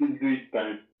 How do you do it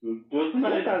times 2? John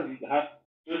Cena has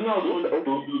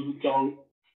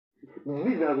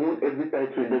Miz has won every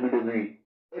title in WWE.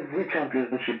 Every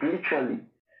championship, literally.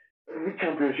 Every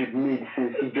championship made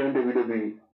since he joined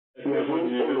WWE. He has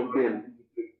won all of them.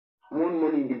 Won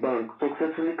Money in the Bank,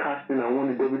 successfully cast in and won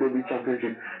the WWE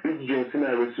Championship, beat John Cena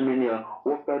at WrestleMania,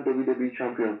 walked out WWE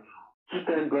Champion,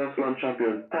 2-time Grand Slam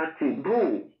Champion, tag team.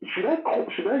 Bro, should I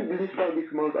list out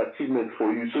this man's achievements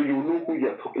for you so you know who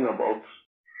you're talking about?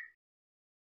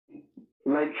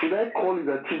 Like, should I call his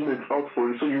achievements out for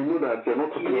you so you know that you're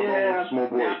not talking about a small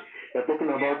boy? You're talking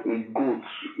about a goat,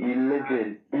 a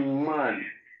legend, a man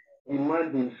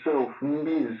himself,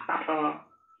 Miz.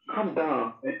 Calm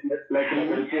down. Like I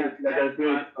said, the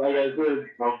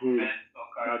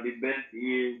best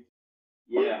is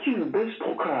Thank you, best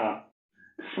talker,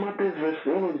 smartest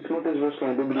wrestler, one of the smartest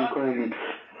wrestlers in WWE currently.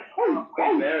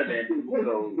 Better than so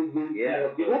yeah.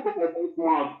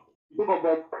 Talk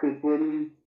about Chris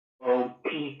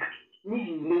peak. This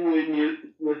is nowhere near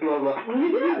wrestler. Wait,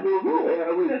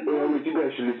 you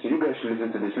guys should listen to this.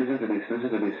 Listen to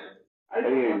this. I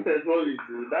think that's all you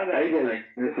do. That Are you guys like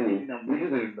listening?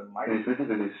 Listen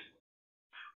to this.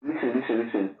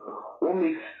 Listen. What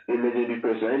makes a legendary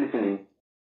person? Are you listening?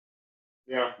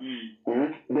 Yeah.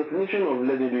 Definition of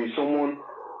legendary is someone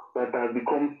that has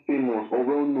become famous or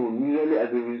well known, usually as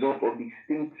a result of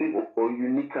distinctive or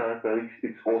unique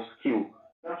characteristics or skill.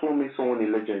 That's what makes someone a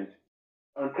legend.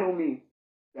 And tell me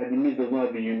that the Miz does not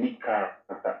have a unique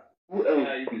character. Who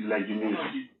else is like the Miz?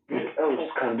 Who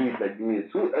else can do it like the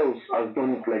Miz? Who else has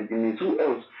done it like the Miz? Who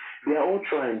else They are all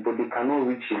trying, but they cannot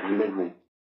reach his level.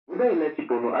 Whether you like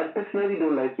it or not, I personally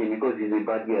don't like him because he's a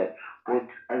bad guy. But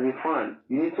as a fan,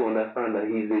 you need to understand that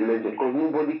he's a legend because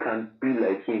nobody can be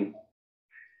like him.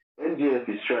 MJF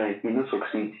is trying, he will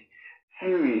succeed.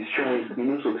 Fury is trying, he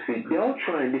will succeed. They're all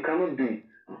trying, they cannot do it.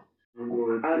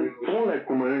 And someone like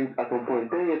Roman Reigns at some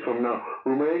point, 10 years from now,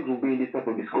 Roman Reigns will be in this type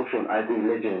of discussion as a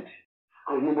legend.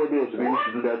 Because nobody else will be able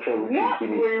to do that tribal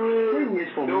thing. 10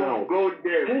 years from now, go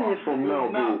there. 10 years from now,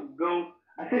 bro. Go.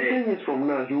 I said 10 years from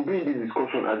now, he will be in this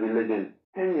discussion as a legend.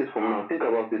 10 years from now, think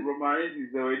about it. Roman Reigns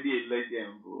is already a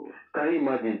legend, bro. Can you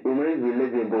imagine? Roman Reigns is a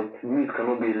legend, but Miz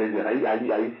cannot be a legend. Are you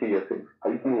serious?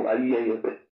 Are you serious?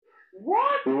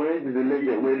 What? Roman Reigns is a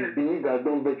legend. When Miz has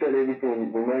done virtually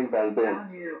everything Roman Reigns has done,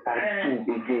 and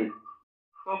two again.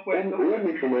 What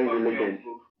makes Roman Reigns a legend?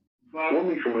 What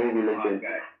makes Roman Reigns a legend?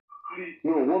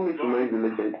 No, what makes Roman Reigns a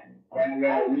legend? You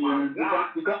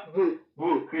can't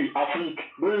bro, I think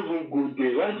don't even go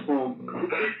there. Right from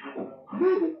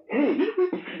hey,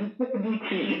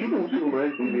 if you don't see Roman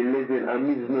Reigns is a legend and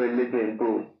Miz is not a legend,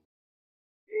 bro.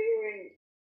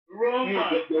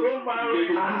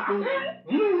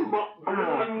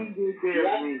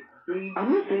 I'm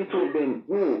not saying two of them.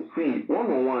 No, see,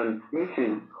 one-on-one,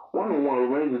 listen, one-on-one,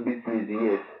 Roman Reigns beats Miz,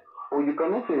 yes. Or you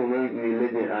cannot say Roman Reigns is a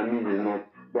legend and Miz is not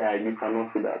there. You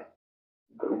cannot say that.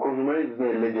 Because Roman Reigns is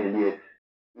not a legend yet.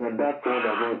 Now that one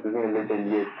that is not a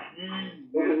legend yet.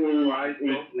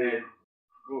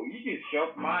 Bro, you just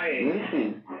shocked my ass.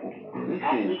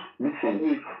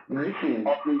 Listen.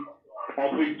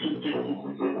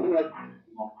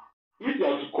 If you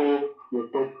have to call your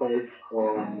top five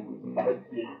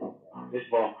this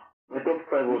one, my top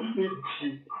five was if you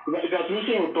have to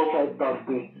mention your top five stars,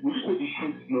 would you say the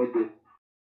shoot is not there?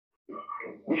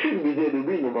 The shoot be there, they'll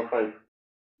be number 5.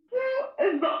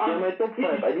 They're my top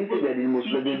 5. I didn't say they're the most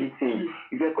legendary team.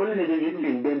 If you're calling legendary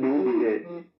team, then they will be there.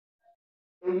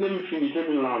 Let me finish, let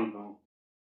me land now.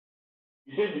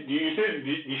 You said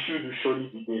the shoot will surely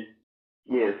be there.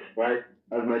 Yes, right.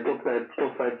 As my top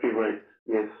 5 favorites.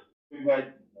 Yes. Right.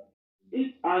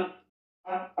 And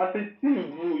as a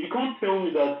team, bro, you can't tell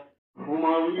me that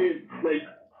Roman Reigns, like,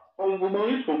 Roman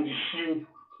Reigns from the Shield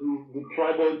to the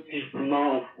Tribal Chief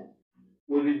now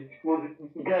was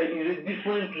guy is a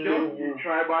different level. The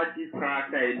Tribal Chief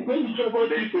character. When the Tribal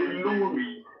Chief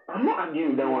alone, I'm not arguing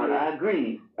with that one. I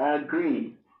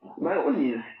agree. My own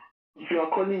is, if you are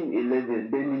calling a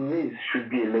legend, then the Miz should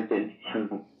be a legend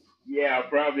too. Yeah,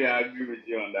 probably I agree with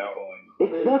you on that one.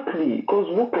 Exactly, because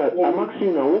I'm asking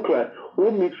you now,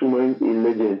 what makes Roman a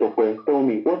legend? Okay, tell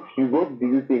me, what do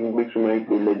you think makes Roman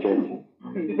a legend?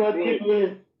 Is that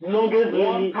different? Longest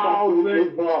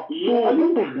 1,000. So I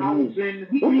don't believe. You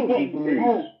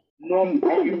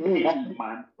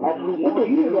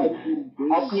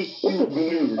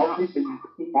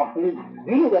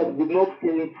know that did not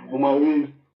finish Roman Reigns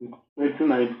in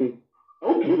 2019.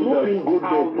 Did not been good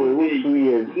there for a whole 2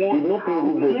 years. Did not been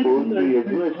good there for a whole 2 years.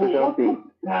 No special thing.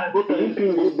 Didn't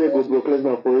been good there with Brock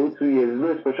Lesnar for a whole 2 years.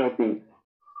 No special thing.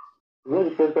 It's not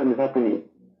the first time it's happening.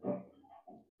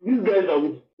 These guys are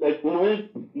with, like, Roman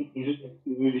is with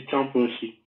the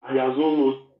championship. And he has not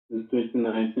lost since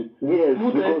 2019. Yes,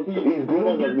 because his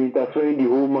brothers have been interfering the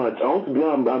whole match. I'm going to be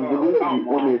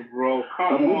honest. Bro,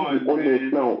 I'm going to be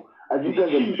honest now. As you guys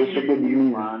have disrespected the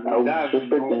news, I will disrespect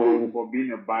the man. For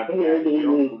being a bad guy. I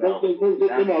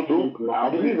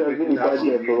believe there's been a bad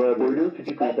guy for a while, but we don't see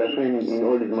people interfering in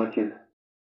all his matches.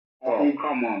 Oh,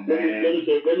 come on, man. Let me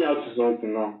ask you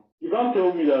something now. You can't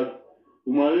tell me that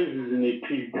Roman Reigns is in a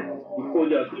clique before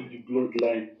they accept the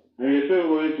bloodline, and you expect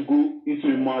Roman to go into a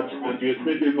match and you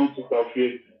expect them not to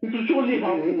interfere. It will surely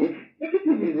happen.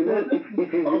 If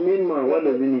he's the main man, why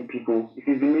does he need people? If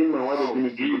he's the main man, why does he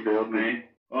need people to help him?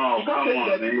 Oh, come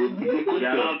on, man.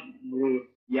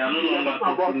 You're no longer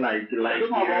talking like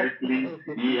seriously.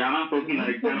 You're not talking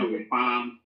like kind of a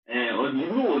fan. All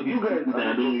these people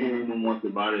that don't even know much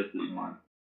about wrestling, man.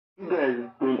 You guys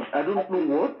don't, I don't know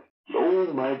what?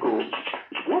 Oh my god.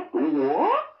 What? I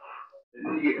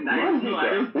don't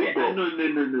say,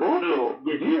 no. I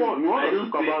don't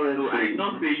talk about wrestling. I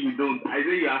don't say you don't. I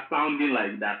say you are sounding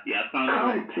like that. You are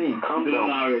sounding Calm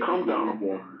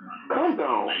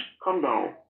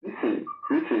down. Listen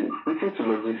to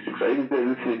logistics. Are you there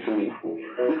listening to me?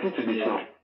 Listen to this now.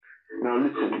 Now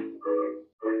listen.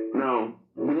 Now,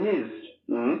 the Miz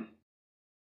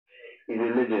is a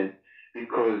legend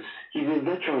because he's a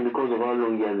veteran because of how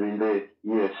long he has been there.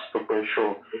 Yes, for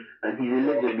sure. And he's a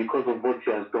legend because of what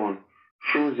he has done.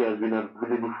 Shows he has been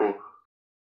available for.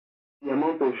 The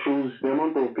amount of shows, the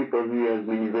amount of pay-per-view he has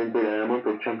been invented, and the amount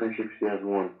of championships he has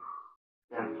won.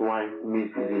 That's why Miz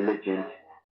is a legend.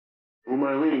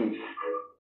 Roman Reigns,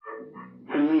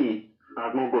 to me,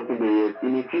 I've not gotten there yet.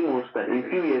 In a few months' time, in a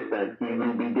few years' time, he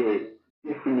will be there.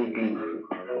 Definitely.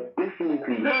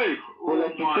 Hey, But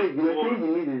like you said, you were saying the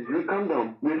Miz is, calm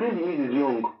down. You were saying the Miz is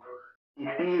young. He's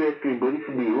still wrestling, but this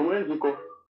is the Roman Zuko.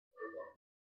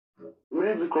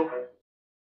 what the fuck?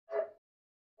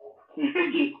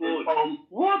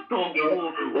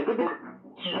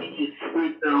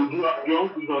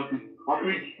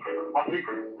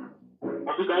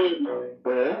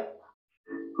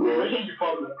 You mentioned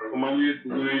before that Roman used to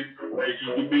do it, like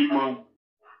he's the big man.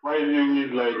 Why is he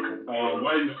always like,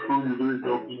 why is Scrooge always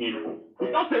helping him?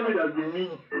 It's not telling me that the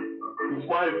means his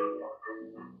wife,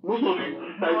 most of it,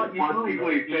 It's not even a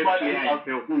fair play I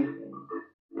felt.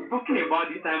 Talking about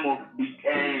the time of the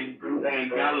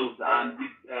Gallows and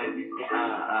this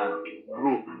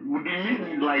bro, the Miz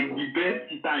is like the best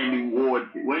hitter in the world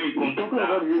when it comes to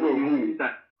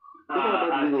that.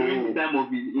 During the time of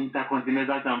his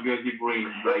Intercontinental Championship reign.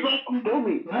 Like, tell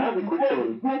me, I have a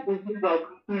question. Guys,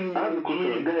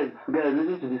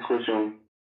 listen to this question.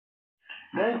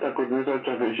 That Intercontinental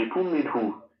Championship, who made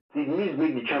who? Did Miz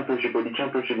make the championship or the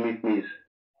championship made Miz?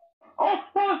 Of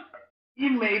course, he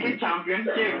made the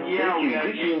championship. Yeah, we are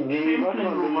doing the same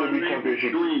thing Roman Reigns is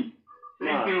doing.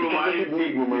 Same thing Roman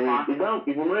Reigns is doing.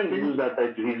 If Roman Reigns loses that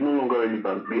title, he's no longer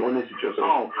relevant. Be honest with yourself.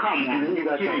 Oh, come on. You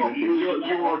are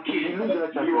kidding. Be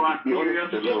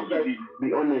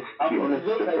honest with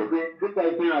yourself. This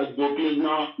title as Brock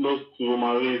Lesnar lost to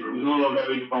Roman Reigns is no longer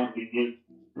relevant again.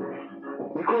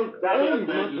 Because all his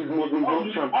matches must involve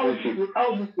championship.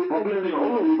 All of Brock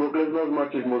Lesnar's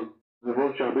matches must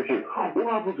involve championship. What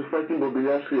happened to fighting Bobby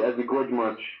Lashley as a grudge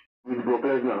match with Brock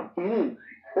Lesnar?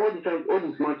 All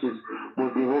these matches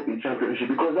must involve a championship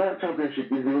because that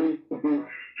championship is the only thing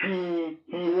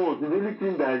he wants. The only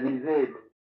thing that is in his head.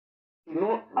 He's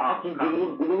not asking for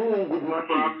no good matches.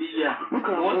 Probably, yeah. Look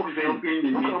at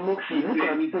Moxley.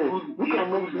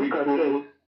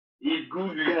 It's good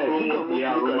with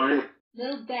promos. No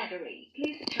battery.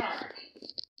 Please charge.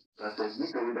 That's a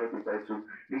bit of without the title.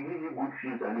 They give you good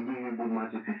feet and they give you good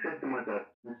matches. He said to matter.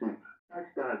 Listen, 5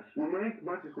 stars. Roman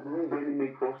matches could even barely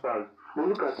make 4 stars. But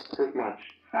look at that match.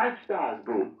 5 stars,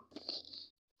 bro.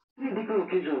 3 different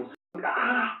occasions.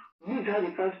 Miz had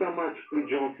a 5-star match with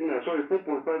John Cena. Sorry,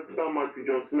 4.5-star match with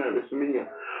John Cena at WrestleMania.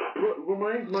 But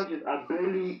Roman's matches are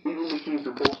barely even making it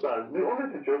to 4 stars. Be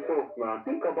honest with yourself, man.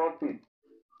 Think about it.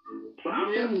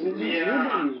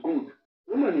 Roman is good.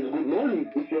 Roman, if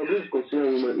you are going to consider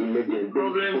Roman a legend, the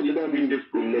problem is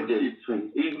with the legend too.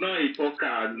 He's not a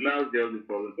talker. That's the other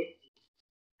problem.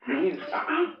 He still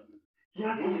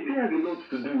has a lot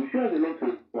to do. He still has a lot to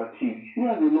achieve. He still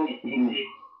has a lot to do.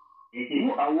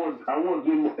 No awards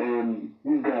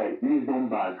this guy, Liz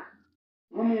Dunbag.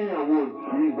 How many awards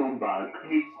Liz Dunbag?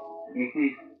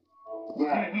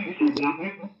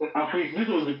 This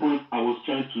was the point I was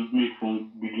trying to make from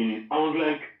the beginning. I was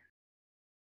like,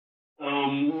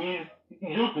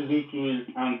 he's just his influence,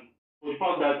 and for the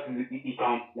fact that he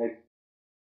can, like,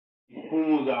 his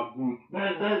promos are good.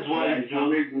 That's why he's just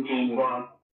making some bad.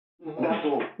 That's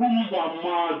all. Promos are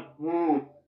mad, bro.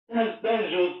 That's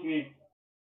just it.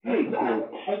 Hey, God.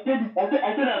 I said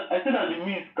that the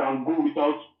Miz can go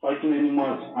without fighting any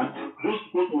match, and just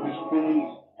because of his promos,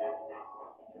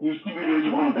 you still be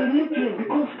relevant.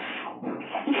 Because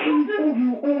he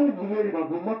will always be relevant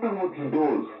no matter what he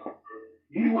does.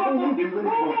 He will always be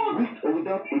relevant with or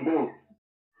without a belt.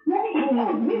 Come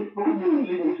on, Miz promos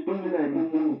in a storyline.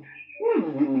 Who is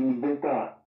the inventor?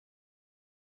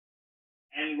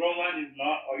 And Roman is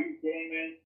not. Are you kidding me?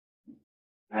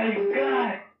 Hey,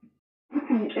 guy. Put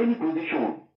him in any position.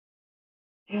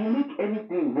 He will make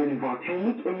anything relevant. He will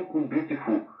make anything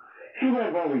beautiful. See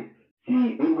rivalry.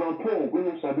 See Logan Paul when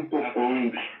he sabi talk for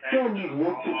ring. Tell me he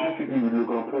works so perfectly with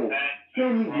Logan Paul. Tell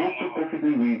me he works so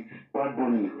perfectly with Bad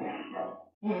Bunny.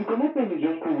 You cannot tell me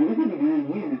just cool. Even the way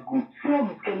he is good. See how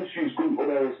his chemistry is good with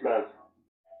other wrestlers.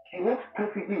 He works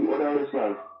perfectly with other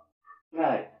wrestlers.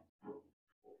 Right.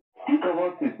 Think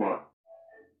about this, man.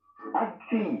 I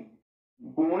think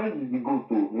Roman is the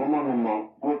go-to,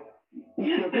 normal. But if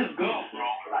you're going to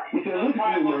put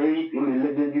Roman in a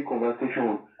legendary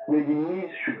conversation, then the Miz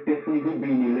should definitely be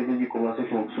in a legendary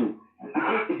conversation too.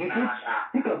 Because if you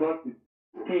think about it,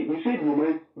 okay, you said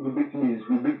Roman will beat Miz,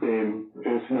 will beat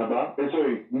John Cena,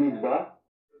 Miz,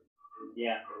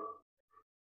 Yeah.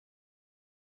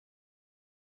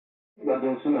 But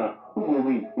John Cena, who will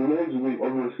win? Roman will win,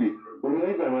 obviously. Roman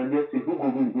and Randy Orton, who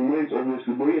will win? Roman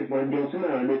obviously. But yes, when John Cena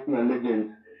and Randy Orton are legends,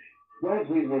 why is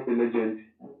Miz not a legend?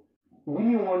 Give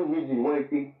me one reason why I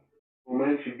think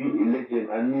Roman should be a legend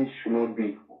and Miz should not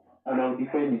be. And I'll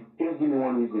defend it. Just give me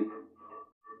one reason.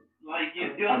 Like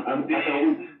it's I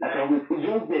can wait. It's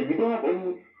just there. You don't have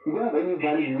any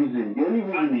valid reason. The only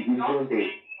reason is he's just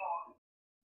there.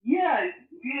 Yeah, it's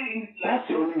really That's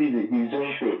the only reason he's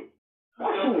just there.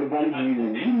 That's not a valid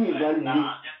reason. Give me a valid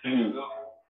reason.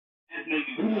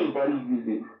 Give me a valid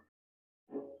reason.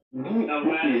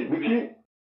 Okay,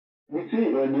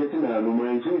 between Nelson and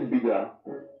Romain, who is bigger?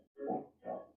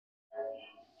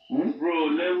 Bro,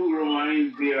 level Romain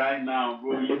is there right now,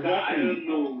 bro. I don't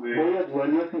know, man. But yes,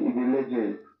 Nelson is a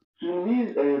legend. To me,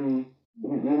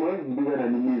 Romain is bigger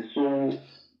than him, so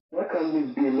why can't this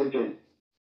be a legend?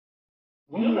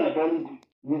 Give me a valid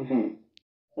reason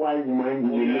why Romain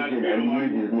is a legend and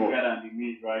Miz is not. Bigger than the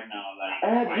Miz right now, like. I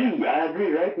agree.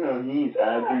 Right now, he is. I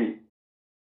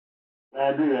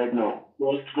agree right now.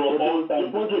 But the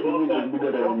point of the Miz is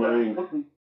bigger than Romain. I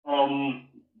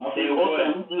think all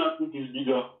time, who do you think is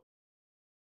bigger?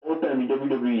 All time in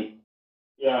WWE.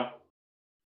 Yeah.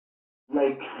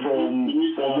 Like from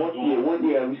what year? What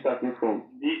year are we starting from?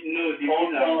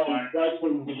 Right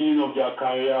from the beginning of their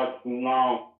career to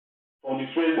now. From the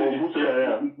first whose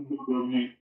career?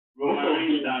 Roman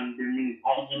Reigns and The Miz.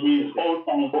 All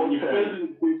time. From the first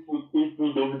into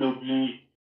WWE.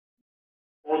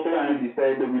 All time he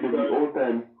started WWE. All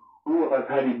time. Who has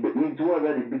had a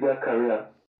bigger career?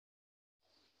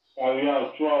 Career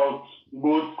throughout,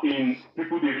 both in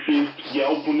people they faced,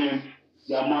 their opponents,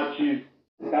 their matches,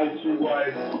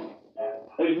 title-wise.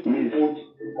 Miz.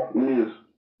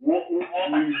 What?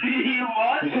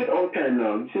 You said all time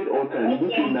now. You said all time. You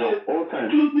said now. All time.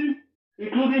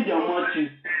 Including their matches.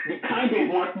 The kind of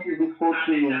matches they fought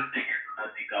to.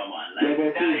 Like I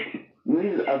said,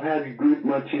 Miz have had great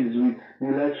matches with the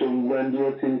likes of Randy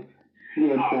Orton,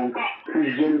 CM Punk,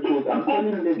 Chris Jericho. I'm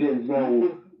calling legends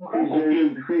now. Chris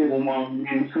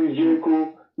Jericho,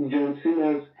 John Cena,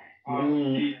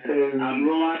 and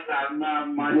Roman has not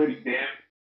matched with them.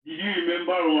 Did you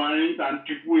remember Roman Reigns and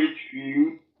Triple H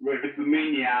feud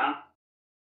WrestleMania?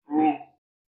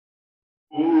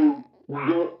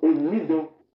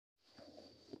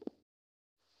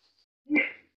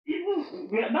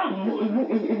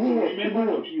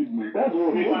 That's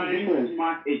what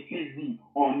match a TV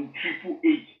on Triple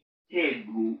H head,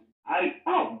 bro.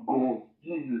 God,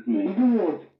 Jesus, man. You know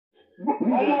what? For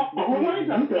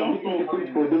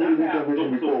WWE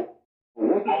before.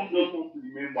 What don't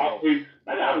remember?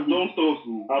 I've done stuff.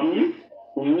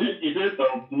 He said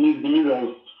the Miz has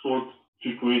fought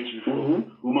Triple H before.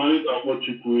 Roman Reigns has fought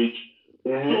Triple H.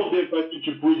 Two of them fighting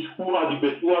Triple H. Who had the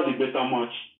better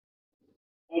match?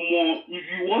 If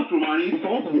you want Roman Reigns, if I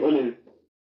want to be honest,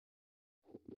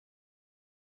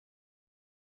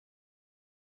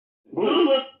 who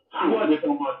had the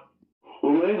better match?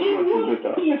 Roman Reigns is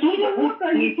better. What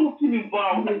are you talking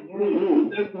about? No,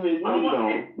 calm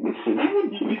down. Listen. Even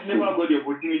the Miz never got the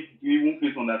opportunity to even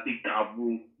face Undertaker, bro.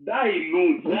 That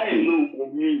alone for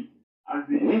me.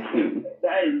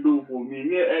 That alone for me.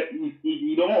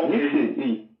 He don't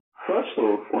listen. First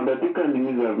off, Undertaker and the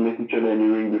Miz have met each other in the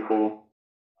ring before.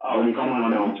 On a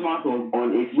SmackDown.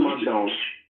 Which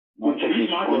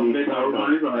match was better? Roman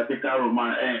Reigns, Undertaker,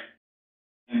 Roman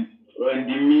and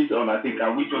the Miz, Undertaker.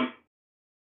 Which one?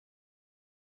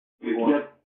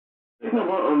 It's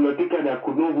about Undertaker that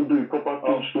could not even do a proper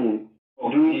tombstone.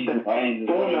 During the one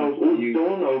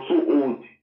that was so old.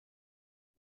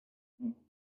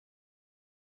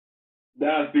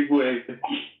 That's people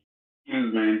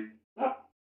excuse, man.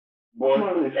 But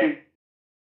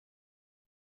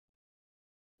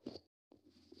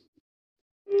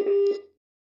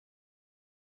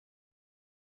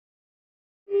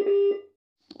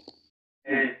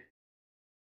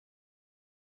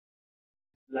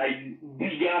like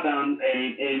bigger than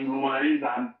Roman Reigns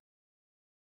and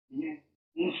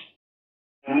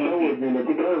that was the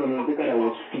Undertaker that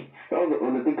was fit. That was the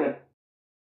Undertaker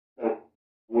that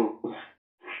was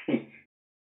fit.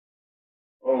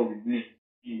 Oh, the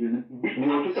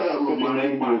Undertaker that Roman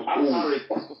Reigns was old.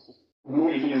 No,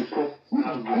 he was top.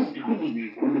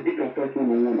 Undertaker first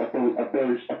one after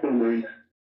Roman Reigns.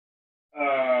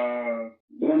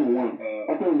 1-1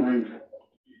 after Roman Reigns.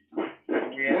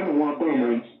 1-1 after Roman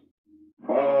Reigns.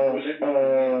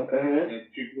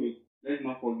 Let's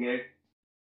not forget.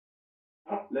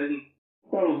 Let's not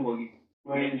forget.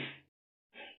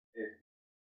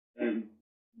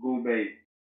 Goldberg.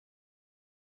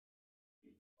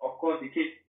 Of course, he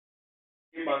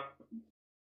came back.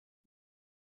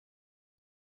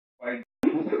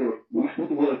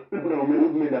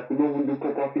 Old men that could not even do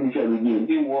proper finisher again.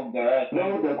 Didn't work that. That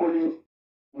was they're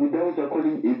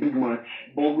calling a big match.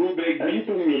 But Goldberg beat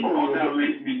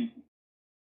me.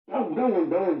 That was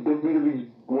WWE's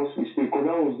worst mistake because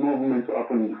that was not meant to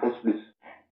happen in the first place.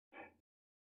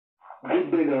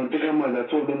 Goldberg and Undertaker match that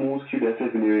 2 of them almost killed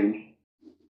themselves in the ring.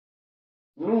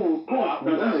 No, talk,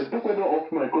 be honest. Talk about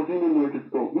off mic because you don't know what to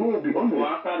talk. No, be honest. So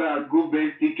after that,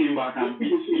 Goldberg still came back and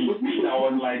beat me. That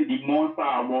was like the monster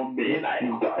among men. I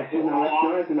see now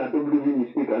I think that WWE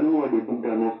mistake. I don't know why they booked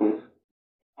that nonsense.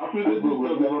 Goldberg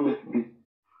was never meant to beat.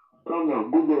 Calm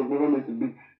down. Goldberg was never meant to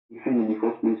beat the Finn in the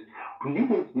first place. Will you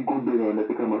want the Goldberg and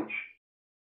Undertaker match?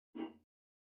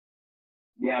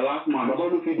 Yeah, last match. Baba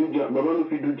no fit do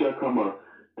jackhammer.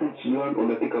 Put land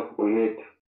Undertaker for your head.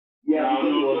 Yeah, that match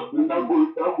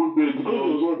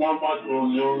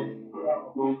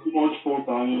was too much fun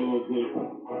and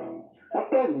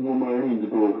After Roman Reigns,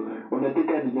 bro,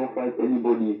 Undertaker did not fight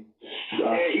anybody as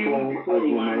strong as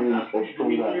Roman Reigns or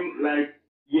stronger. Like,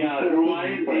 yeah, Roman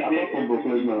Reigns apart from Brock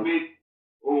Lesnar.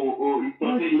 It's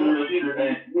something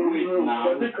wait now.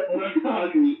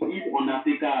 If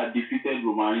Undertaker defeated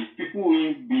Roman Reigns, people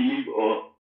will believe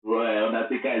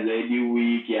Undertaker is already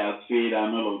weak, he has failed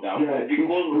and all of that. Yeah, but because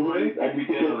Roman Reigns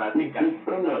defeated Undertaker,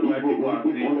 that's why people are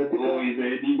saying, he's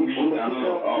already weak and all of that.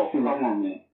 Come on,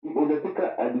 man. If Undertaker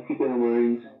had defeated Roman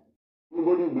Reigns,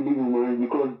 nobody will believe Roman Reigns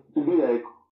because to be like,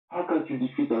 how can you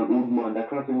defeat an old man that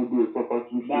can't even do a proper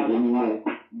two-stage anymore?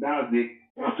 That's it.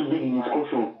 That's a big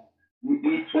discussion.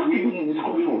 It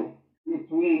won't.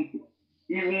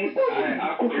 Even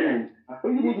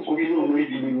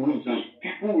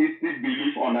people will still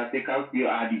believe Undertaker still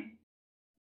had it.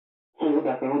 So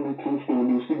that cannot be true story.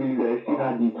 You still believe that I still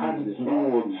had it. Had it to do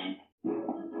what?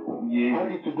 Yeah.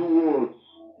 Had it to do what?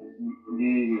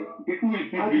 Yeah. People will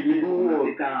still Had it to believe do what?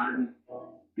 Undertaker had it.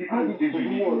 Had it to do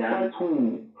what? Fight who?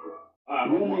 I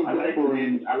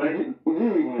like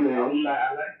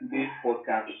today's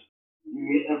podcast.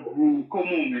 Come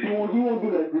on, man. You won't do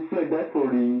like reflect that for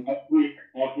the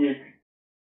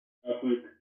Africa.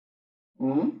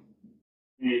 Hmm?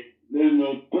 Yeah. Let's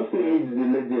not Just say he's a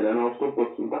legend and I'll stop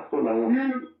talking. That's all I want.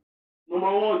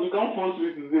 Number one, you can't force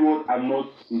me to say what I'm not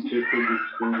interested in.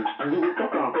 And you will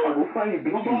talk I will find you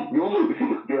between. You want me to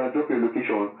you drop your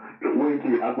location. Wait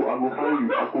till I go find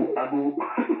you. I go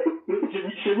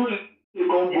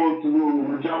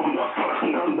calm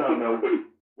down now.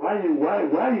 Why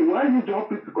you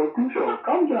jumping to conclusion?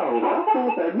 Calm down. That's not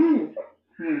what I mean.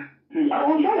 I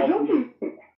was not jumping.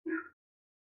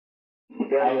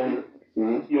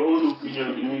 Your own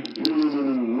opinion.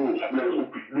 No. Like,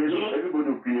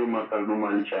 everybody's opinion matters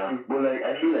normally, but like I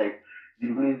feel like the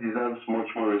place deserves much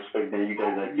more respect than you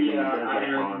guys are giving.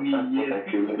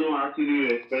 People don't actually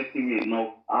respect him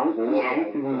enough. I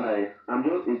won't even lie. I'm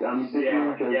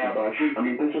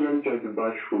intentionally trying to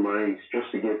bash Roman Reigns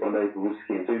just to get under his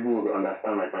skin, so people will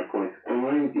understand like my point.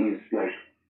 Roman Reigns is like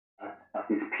at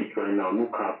his peak right now, no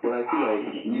cap. But I feel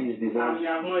like he deserves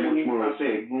much more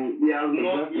respect.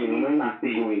 Exactly, Roman is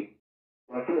still going.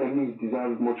 I feel like he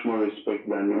deserves much more respect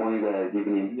than the one you guys are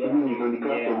giving him. Even he's on the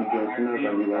class of the John Cena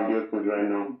and the Randy Ortons right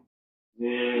now.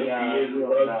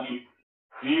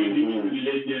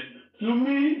 To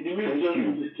me, the main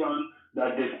justification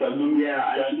that there's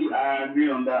I agree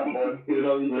on that, but still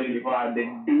doesn't justify the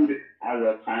dude has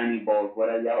a tiny balls.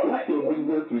 What's your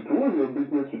business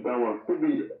with that one? Could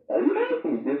be, are you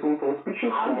thinking there's some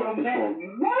suspicious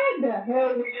conversation? Why the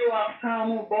hell do you have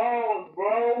tiny balls,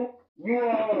 bro? You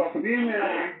are a female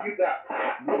and you got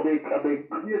balls.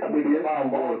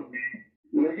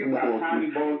 You got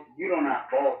tiny balls. You don't have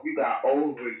balls. You got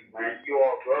ovaries, man. You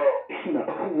are a girl.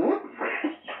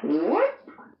 What?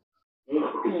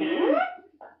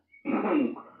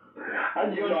 I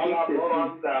just all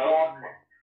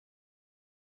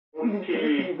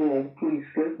Please,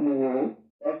 let's move on.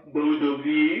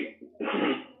 WWE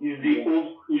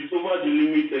is over the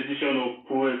limit edition of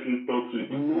Pro Wrestling Talks with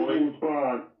No Holds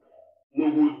Barred.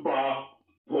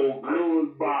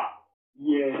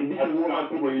 Yeah, this is what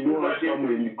happened when you don't have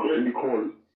someone in the call.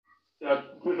 That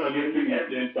things are getting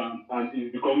intense and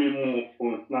it's becoming more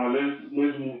fun. Now let's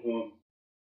move on.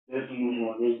 Let's move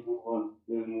on.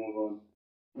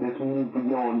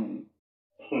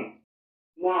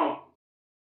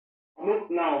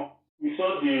 Now we saw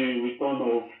the return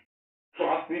of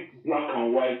classic black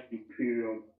and white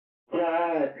Imperium.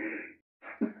 Yeah.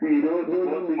 See, don't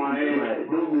make me smile.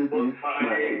 Don't make me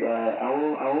smile. I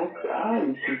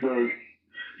want Jesus.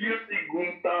 You see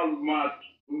Gunther's match.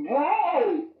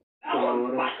 Bro!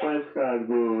 Oh, that's 5 stars,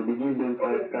 bro. They gave them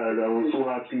 5 stars. I was so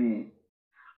happy.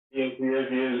 Yes.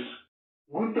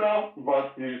 Gunther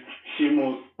versus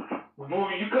Sheamus. Bro,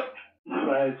 you got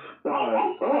 5 stars.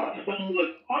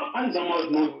 How is that much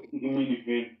not in the main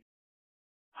event?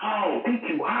 How? Thank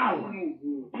you. How? No,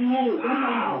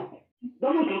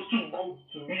 that much was too good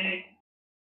to be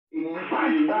in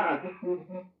 5 stars.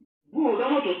 Bro, that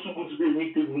match was too good to be a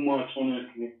mid-table match,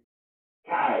 honestly.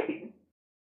 Guy,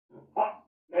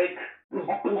 like,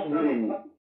 those men,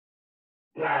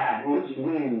 yeah, those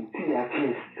men, see their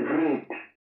chest, red.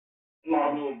 Bro.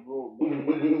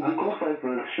 If they come fight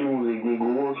for extremes again, go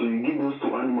on, so you give those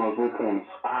two animals weapons.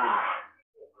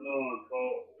 No,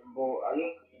 but I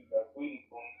just think that when it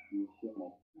comes to Shimo,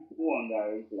 people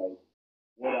underrate like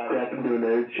what I that think they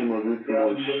underrate Sheamus way too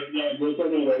much. They're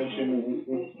talking about Sheamus.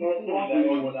 people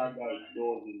underrate what that guy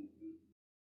does.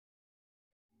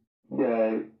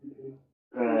 Yeah,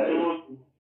 Sheamus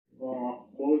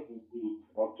is good,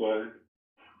 actually.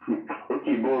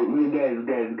 okay, but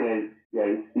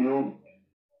guys, you know,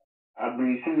 I've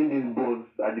been receiving this buzz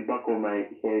at the back of my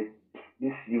head.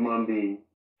 This human being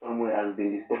somewhere has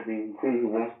been disturbing. He says he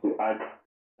wants to add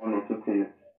one or two things.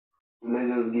 Let's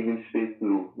just give him space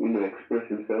to, express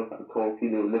himself and talk,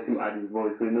 let him add his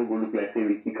voice so he not go look like say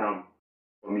we kick him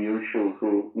from your show.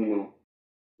 So,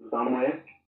 somewhere,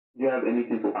 do you have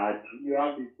anything to add? You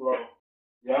have the floor.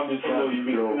 You have the floor. You've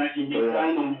been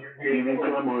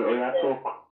trying to talk.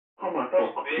 Come and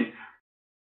talk, please.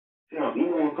 Yeah, you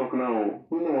don't want to talk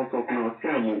now.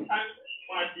 Imagine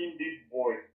this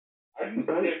boy. I used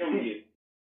to tell him,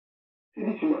 See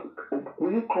this man,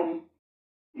 will you come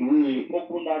away?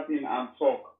 open that thing and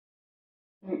talk.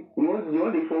 You want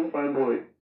the phone fine boy?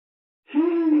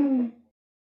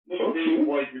 Maybe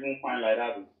boys even find like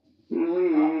that.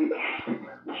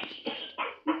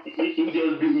 He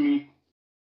just did me.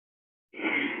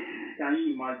 Can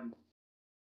you imagine?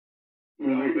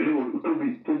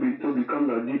 Toby, calm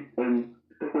down.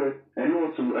 I know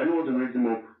what to raise him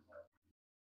up.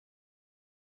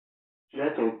 Should I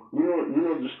talk? You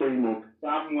know to stir him up.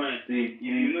 Somewhere,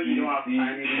 you don't have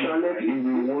time. Charlotte is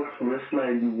the worst wrestler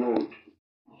in the world.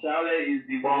 Charlotte is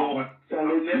the worst.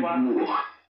 Charlotte is the worst.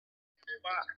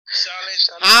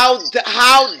 How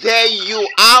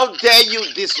dare you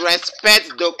disrespect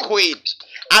the queen?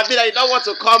 I mean, I don't want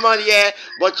to come on here,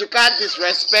 but you can't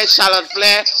disrespect Charlotte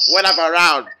Flair when I'm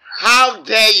around. How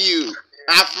dare you,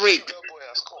 Afrik?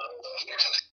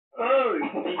 Oh,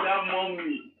 that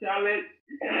mommy, Charlotte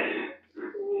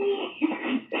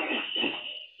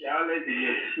is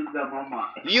your sugar mama.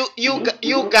 You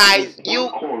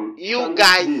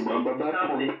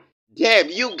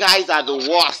guys are the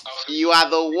worst. You are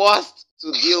the worst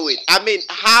to deal with. I mean,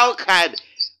 how can...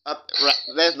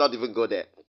 let's not even go there.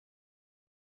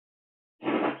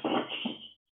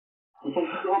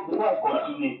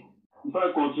 Before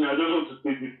I continue, I just want to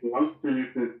say this thing. I want to say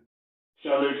this thing.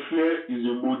 Charlotte Flair is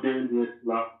a modern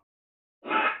wrestler.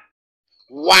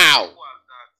 Wow.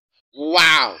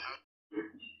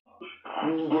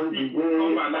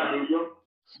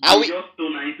 Are we just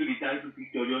thrown into the title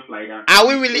picture just like that? Are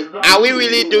we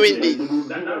really doing this?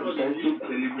 That's what we need to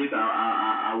celebrate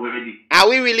our wedding. Are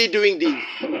we really doing this?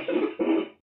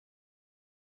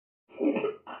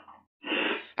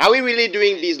 Are we really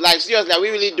doing this? Like, seriously, are we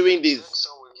really doing this?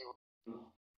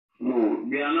 No,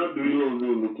 they are not doing no.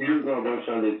 It is not about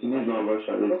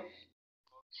Charlotte.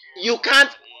 You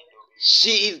can't.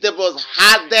 She's the most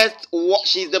hardest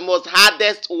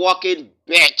working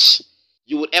bitch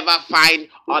you would ever find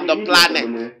on the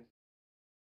planet.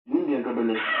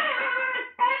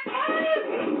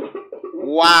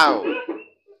 Wow.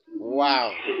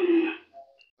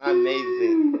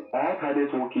 Amazing. I have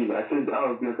hardest working. I said I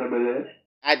was Bianca Belair.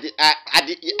 I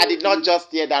did not just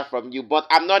hear that from you, but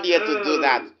I'm not here to do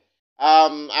that.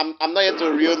 I'm not here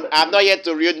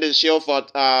to ruin the show for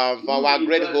our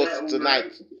great host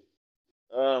tonight.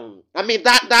 I mean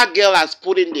that girl has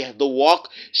put in the work.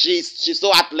 She's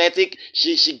so athletic.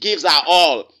 She gives her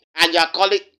all, and you're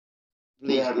calling.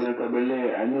 Please. Yeah, Bianca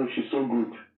Belair. I know she's so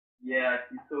good. Yeah,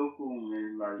 she's so cool,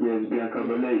 man. Yes, Bianca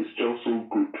Belair is just so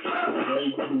good.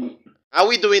 Are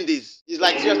we doing this? It's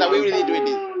like, seriously, are we really doing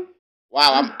this?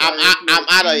 Wow, I'm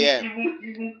out of here.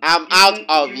 I'm out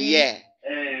of here.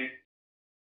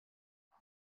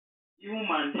 Even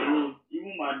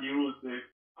Mandy Rose,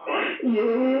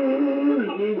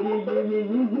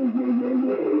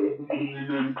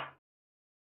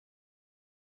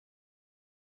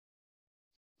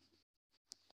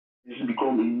 She's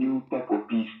become a new type of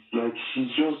beast. Like, she's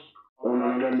just on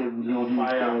another level. On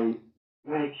fire.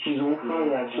 Like, she's on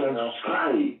fire. She's on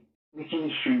sky. Making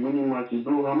history, winning matches.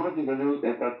 Bro, her matches are just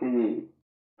entertaining.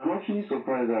 I'm actually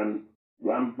surprised, and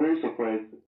I'm very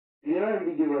surprised. They never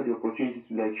really gave her the opportunity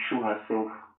to, like, show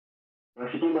herself. When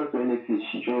she came back to NXT,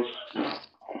 she just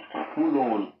full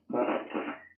on.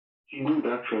 She good,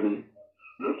 actually.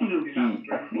 Lucky,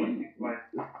 I feel.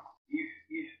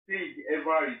 If Sage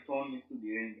ever return into the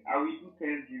ring, I will do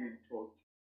Thanksgiving church.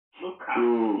 Look at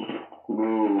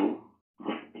Bro.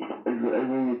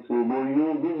 Everything is so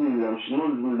She's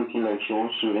not even looking like she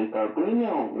wants to enter. But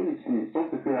anyhow, let me see.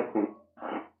 Something will happen.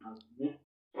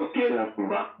 Okay,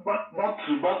 back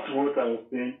to what I was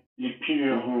saying. The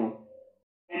period.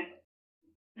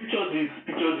 Picture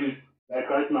this. Like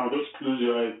right now, just close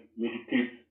your eyes,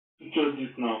 meditate. Picture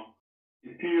this now.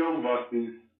 Imperium versus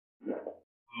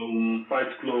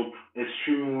Fight Club,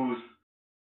 Extreme Rules,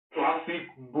 classic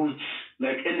Butch,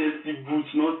 like NXT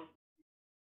Butch, not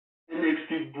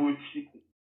NXT Butch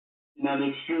in an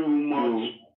Extreme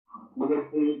match.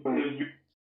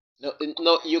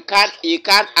 No, you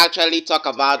can't actually talk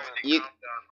about you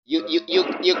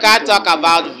can't talk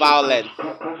about violence.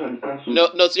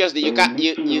 No, seriously, you can't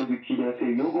You're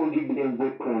going to give them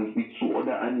weapons with 2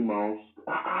 other animals.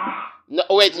 No,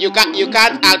 wait, you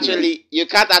can't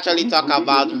actually talk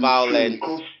about violence.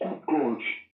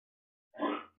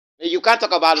 You can't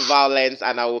talk about violence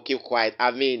and I will keep quiet.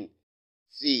 I mean,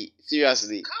 see,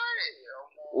 seriously.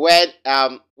 When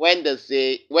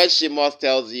Sheamus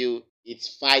tells you it's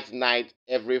fight night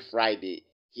every Friday,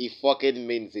 he fucking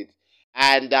means it.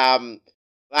 And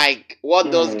like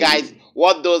what those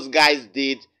guys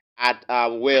did at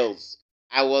Wales.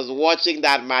 I was watching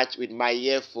that match with my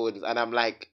earphones and I'm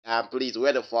like, please,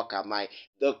 where the fuck am I?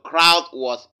 The crowd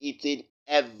was eating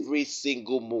every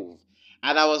single move.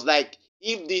 And I was like,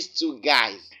 if these 2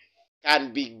 guys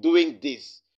can be doing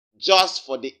this just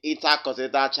for the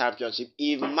Intercontinental Championship,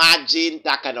 imagine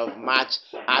that kind of match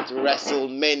at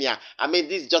WrestleMania. I mean,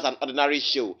 this is just an ordinary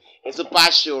show. A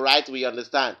super show, right? We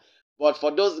understand. But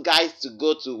for those guys to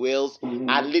go to Wales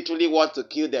and literally want to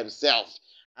kill themselves.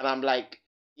 And I'm like,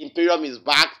 Imperium is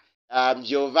back.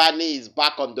 Giovanni is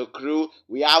back on the crew.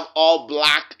 We have all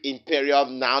black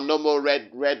Imperium now. No more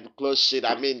red close shit.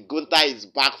 I mean, Gunther is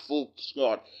back full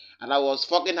squad. And I was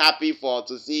fucking happy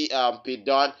to see Pete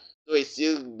Dunne, so he's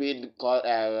still being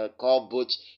called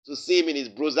Butch. To see him in his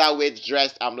bruiserweight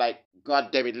dress, I'm like,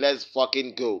 God damn it, let's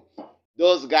fucking go.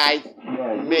 Those guys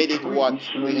made it worth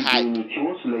the hype. She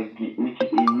wants to like make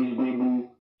it a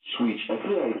reasonable switch. I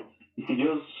feel like if you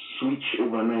just switch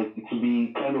overnight, it will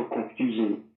be kind of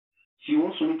confusing. She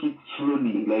wants to make it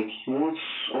slowly, like she wants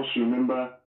us to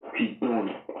remember Pete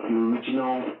Dunne, the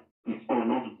original Pete Dunne,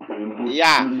 not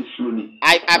yeah. Slowly.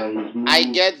 I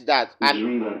get that. And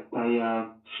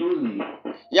slowly.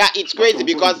 Yeah, it's crazy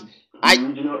because the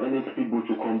original NXT Butch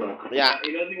will come back. Yeah.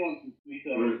 He doesn't want to switch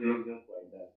everything just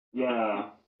like that. Yeah.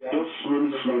 Just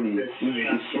slowly. It's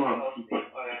smart.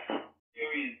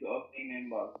 Series of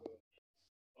members.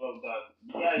 All of that.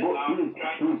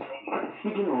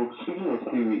 Speaking of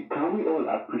theory, can we all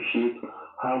appreciate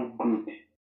how good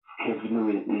Kevin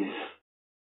Owens is?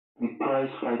 The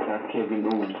prize fighter Kevin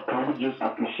Owens. Can we just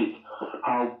appreciate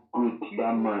how good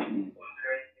that man is?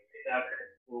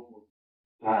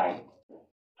 Right.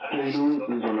 Kevin Owens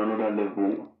is on another level.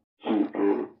 So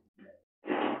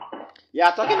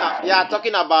talking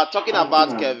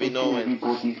about Kevin Owens.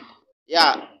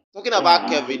 Yeah, talking about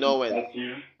Kevin Owens.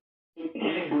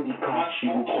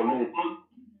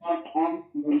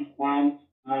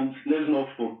 And let's not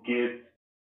forget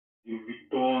the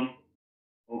return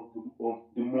of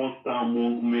the monster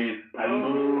movement.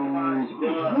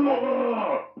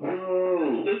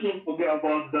 Let's not forget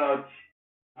about that.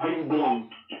 I'm done.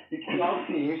 You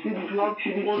see this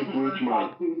rich man.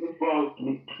 This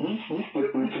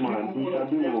rich man, he's a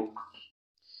big.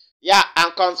 Yeah,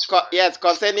 and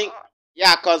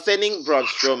concerning Braun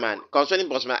Strowman,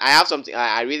 I have something.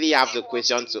 I really have the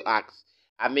question to ask.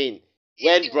 I mean,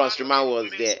 when Braun Strowman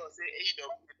was there.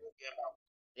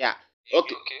 Yeah.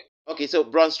 Okay. So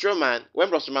when Braun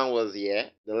Strowman was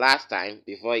here the last time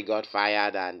before he got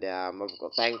fired, and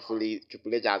thankfully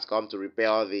Triple H has come to repair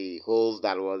all the holes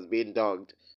that was being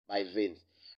dug by Vince.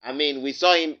 I mean, we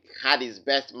saw him had his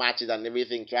best matches and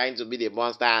everything, trying to be the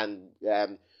monster and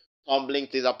tumbling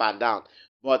things up and down.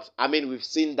 But I mean, we've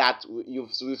seen that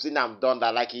we've seen him done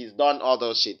that. Like he's done all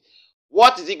those shit.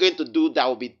 What is he going to do that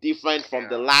will be different from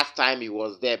the last time he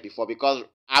was there before? Because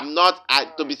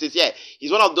to be sincere,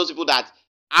 he's one of those people that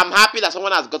I'm happy that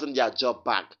someone has gotten their job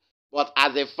back. But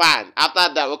as a fan,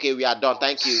 after that, okay, we are done.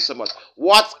 Thank you so much.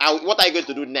 What are you going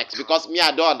to do next? Because me,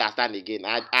 I don't understand again.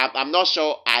 I'm not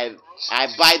sure I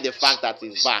buy the fact that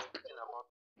he's back.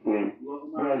 Right,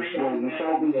 the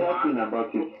sad thing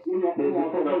about it, there's a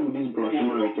problem with this Braun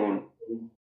Strowman return.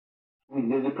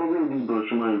 There's a problem with this Braun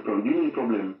Strowman return. Do you know the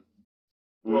problem?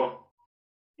 Well,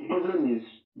 the problem is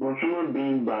Braun Strowman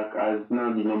being back as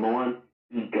now the number one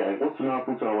big guy. What's going to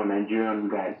happen to our Nigerian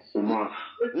guy, Omos?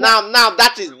 Now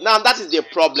that is the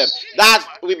problem. That's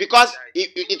because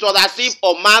it was as if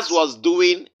Omos was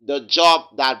doing the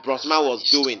job that Braun Strowman was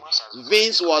doing.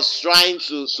 Vince was trying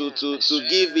to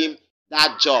give him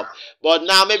that job. But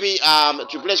now maybe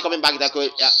Triple H coming back that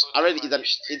already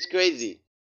it's crazy.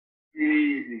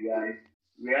 Easy, guys.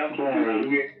 We have to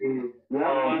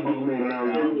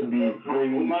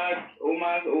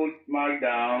Omar's old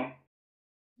SmackDown,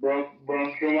 Braun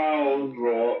Strowman holds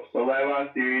Raw,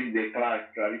 Survivor Series, The Clash,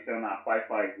 Traditional,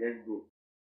 5-5. Let's go.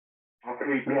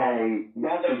 Okay, guy,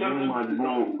 that's a good match,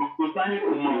 bro.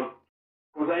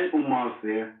 Concerning Umar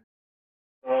here,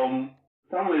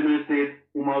 someone said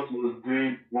Umar was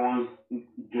doing one's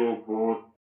job, but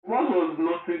Umar was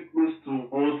nothing close to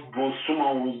what Braun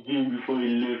Strowman was doing before he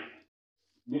left.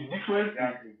 The difference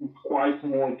is quite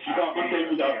much. You can't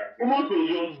tell me that Umar was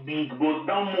just big, but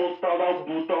that monster, that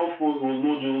brutal force was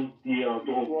not just there at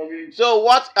all. So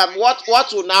what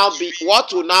will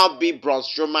now be Braun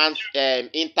Strowman's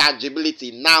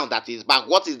intangibility now that he's back?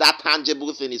 What is that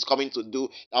tangible thing he's coming to do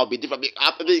that will be different?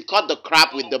 He cut the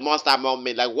crap with the monster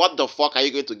moment. Like, what the fuck are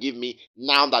you going to give me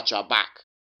now that you're back?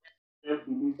 Number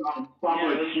one,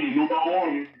 you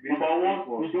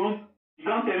can't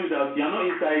tell me that you're not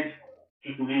inside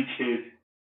Triple H head.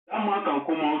 That man can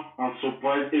come out and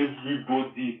surprise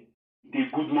everybody with a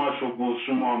good match for Braun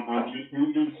Strowman, and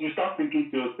you start thinking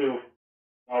to yourself,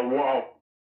 wow.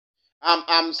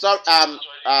 I'm sorry.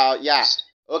 Yeah.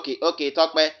 Okay.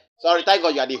 Talkman. Sorry, thank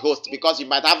God you are the host because you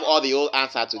might have all the whole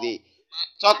answer today.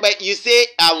 Talkman, you say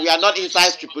we are not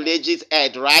inside Triple H's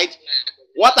head, right?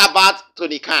 What about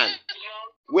Tony Khan?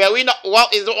 Were we not? Well,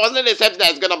 it wasn't the same thing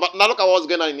that's gonna. But now look at what's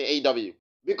going on in the AEW.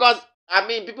 Because I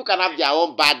mean, people can have their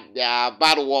own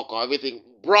bad work or everything.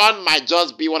 Braun might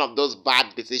just be one of those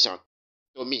bad decisions.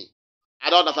 To me, I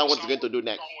don't understand what he's going to do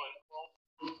next.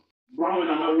 Braun is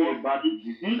not a bad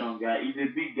decision, guy. He's a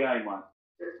big guy, man.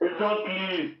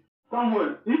 Exactly.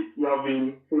 Samuel, if you have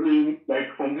been following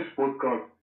like from this podcast,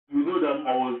 you know that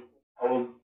I was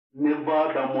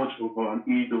never that much of an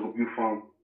AEW fan.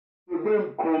 So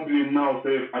them crumbling now,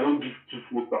 say I don't give two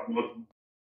fucks about.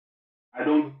 I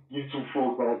don't give two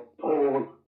fucks at all.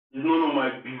 It's none of my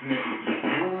business.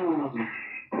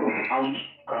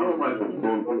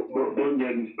 Don't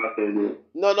get me started.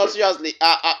 No, seriously.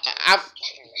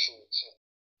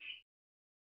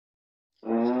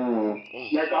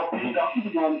 Like I think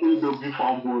I'm AEW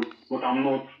fanboy, but I'm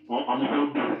not. I'm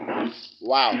not.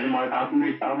 Wow. I'm not an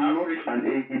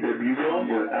AEW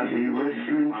fanboy. I'm a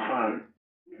wrestling fan.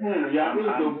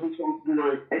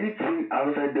 Anything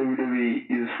outside WWE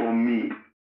is for me.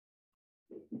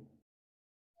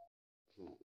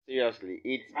 Seriously,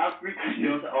 it's Africa is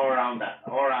just all rounder.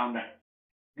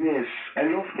 Yes, I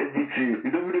love everything. The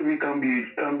WWE can be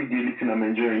the only thing I'm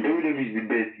enjoying. WWE is the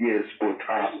best, yes, but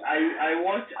I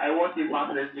watch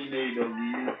Impact Wrestling,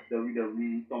 AEW,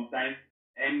 WWE sometimes,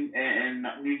 and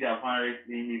New Japan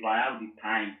Wrestling if I have the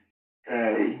time.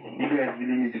 You guys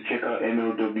really need to check out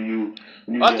MLW,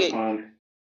 New Japan.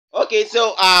 Okay,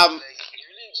 so You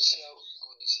really need to see how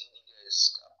good these indie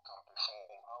guys can perform,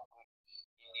 how good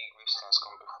indie wrestlers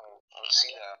can perform. I've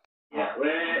seen that. Yeah,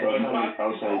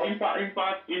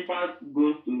 Impact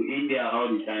goes to India all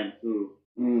the time too.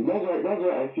 That's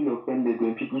why I feel offended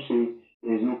when people say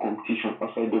there is no competition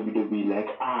outside WWE. Like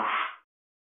I'm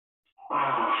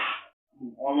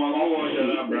gonna watch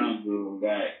other brands though,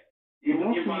 guy.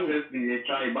 Impact Wrestling they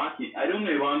try back in. I don't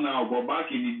know about now, but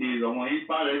back in the days,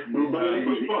 Impact Wrestling. Impact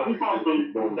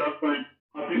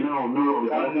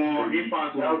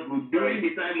was good during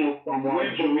the time of when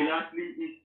Bobby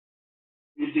Lashley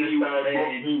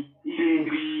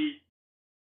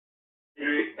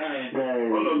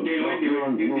all of them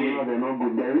when they were they're not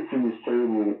good. Their rating is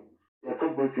terrible. Their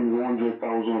top rating is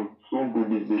 100,000. It's not good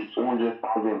these days.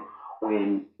 100,000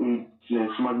 when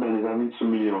SmackDown is having 2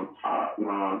 million.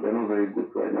 Nah, they're not very good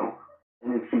right now.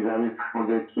 NXT is having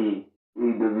 100K.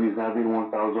 AEW is having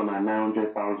 1,000 and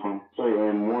 900,000. Sorry,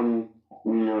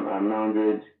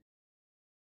 1,900,000.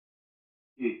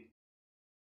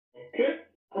 Okay.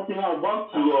 Okay, now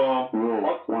back to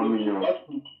 1 million.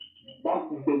 Back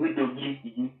to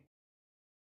WWE.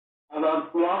 And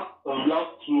at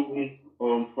last two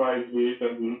Friday,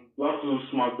 last two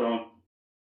SmackDown,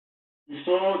 we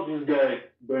saw this guy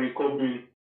Barry Corbin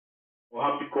or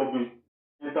Happy Corbin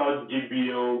enter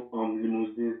JBL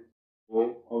limousine. Well,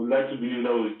 I would like to believe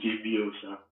that was JBL,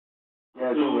 sir.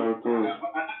 Yeah, it was.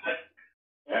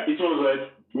 It was right.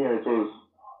 Yeah, it was.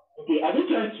 Okay, are they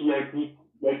trying to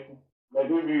like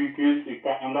maybe we create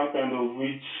another kind of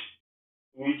rich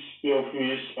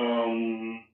selfish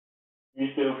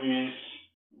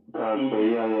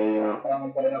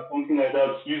something like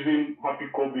that, using Happy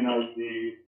Corbin as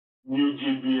the new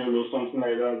JBL or something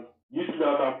like that. You see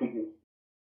that happening?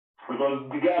 Because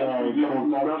the guy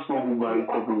That's not who Baron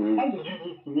Corbin how is. did you do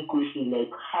to Ricochet?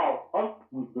 Like how?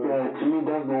 To me,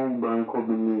 that's not who Baron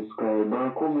Corbin is, guy.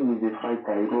 Baron Corbin is a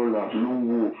fighter, a roller, lone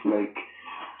wolf, like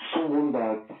someone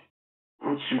that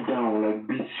puts you down, like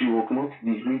beats you up, not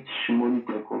the rich money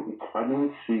type of it. I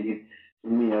don't see it. To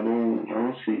me, I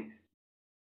don't see it.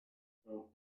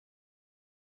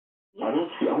 I don't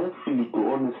feel it too,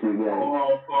 honestly,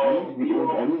 guys. I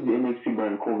miss the NXT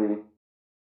Baron Corbin.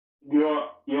 Your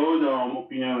own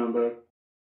opinion on that?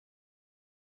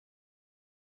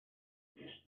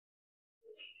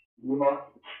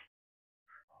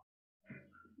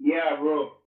 Yeah, bro.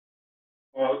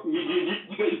 You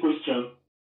get the question?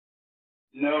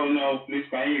 No, please,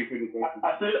 can you repeat the question? I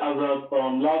said as of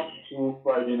last two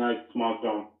Friday night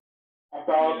SmackDown,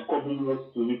 after Corbin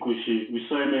lost to Ricochet, we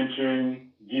saw him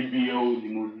entering GBO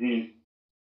limousine.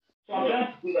 So I'm trying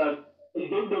to say that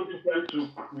WWE trying to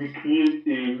recreate a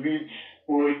rich,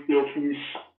 poor, selfish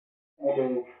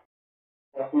kind of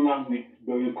persona with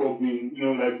Baron Corbin,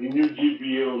 like the new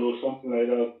GBL or something like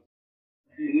that.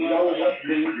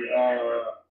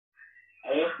 I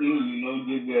just think,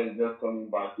 JBL is just coming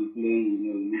back to play,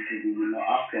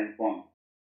 have some fun.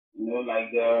 Like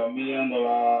the $1 million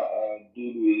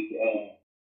dude with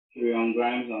Tyrion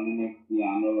Grimes on NXT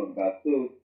and all of that. So,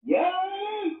 yeah,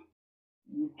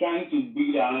 trying to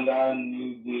build another new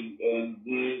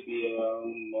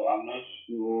JBL, I'm not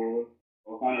sure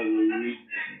what kind of a rich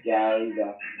guy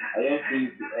that. I just think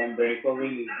Baron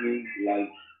Corbin is doing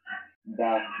like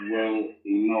that well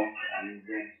enough and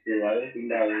so I don't think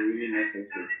that is really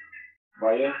necessary. But I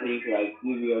just think like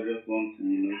maybe I just want to,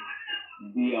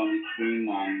 be on the screen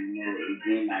and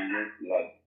again and just like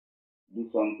do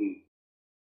something.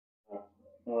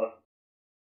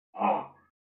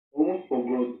 Almost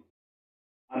forgot.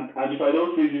 And if I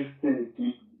don't say this thing,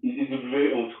 it is very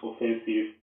offensive.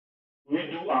 We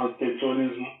do ancestral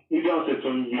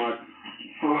match.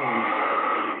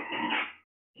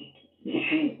 You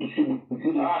see these two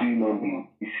human beings,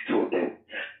 you see two of them.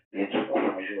 They're too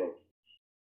cool.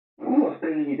 Who was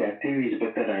telling me that Terry is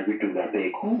better than Rick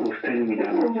Zabek? Who was telling me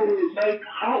that? Like,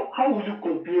 how would you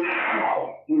compare?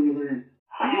 How?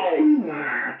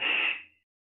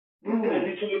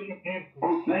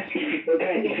 Like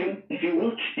if you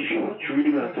watch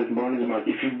Riddle and Seth Rollins match,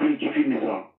 if you miss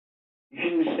out, if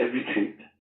you miss everything,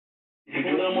 if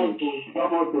you don't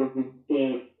non-stop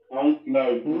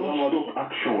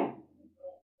action.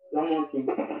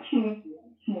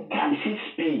 See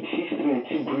speed, see strength,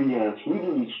 see brilliance.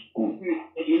 Riddle is good.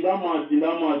 In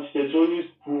that match, Seth Rollins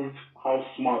proved how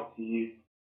smart he is.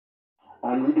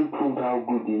 And Riddle proved how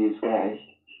good he is, guys.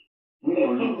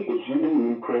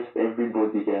 Riddle impressed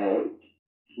everybody, guys.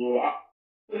 Yeah.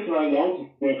 It's like I want to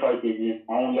play fight again.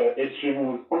 I want like extreme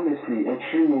moves. Honestly,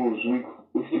 extreme moves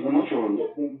with stipulation.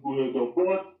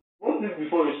 What is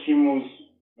before extreme moves?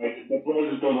 Like the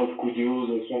price return of Kudios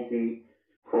or something.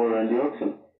 Or Randy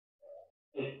Orton.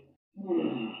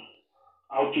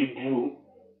 Okay, bro.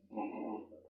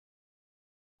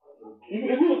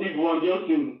 Even if Randy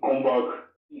Orton come back,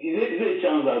 is there a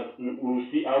chance that we'll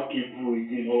see Alki Bro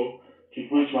again or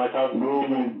Triple H might have He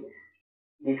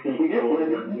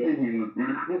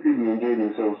enjoyed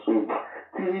himself, so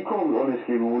till he comes,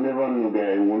 honestly, we will never know,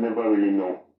 guy. We will never really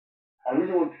know. I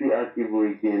really want to see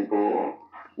Akivo again, but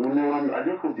we'll never know. I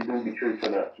just hope they don't betray each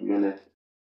other, to be honest.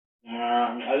 I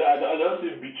don't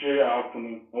see betrayal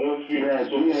happening. I don't feel I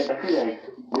feel like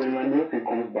when Randy Orton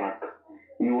comes back,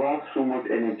 you have so much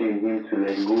energy in him to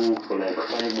like go for like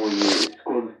 5 more years,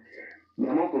 because the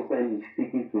amount of time he's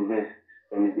taking to rest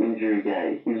from his injury,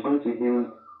 guy, he's going to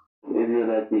heal every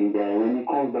other thing, guy. When he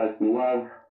comes back, he will have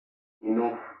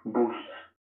enough boost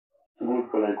to go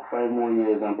for like 5 more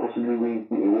years and possibly win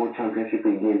a world championship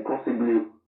again. Possibly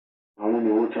and win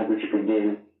the world championship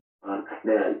again. And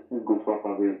then things go far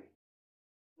away.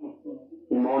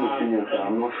 In my own opinion, sir,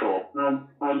 I'm not sure. And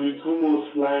with rumors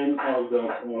flying out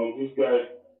that this guy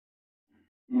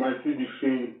might see the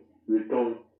fame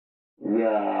return.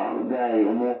 Yeah, guy,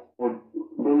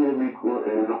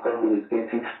 WWE local is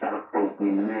getting stacked up with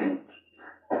men.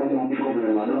 I don't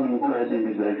mean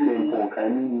crybabies like CM Punk. I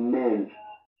mean men.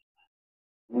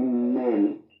 Men.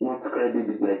 Not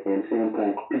crybabies like CM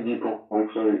Punk. PG Punk, I'm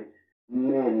sorry.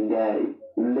 Men, guy.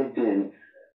 Legends.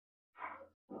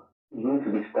 It's going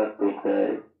to be stacked up, guy.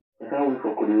 I can't wait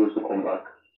for Cody Rhodes to come back.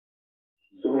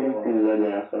 So many things that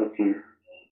they are starting.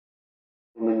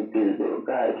 So many things, bro.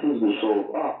 Guy, things will solve.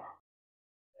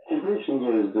 Triple H knows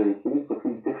what he's doing. He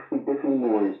definitely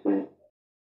know what he's doing.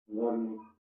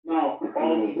 Now, I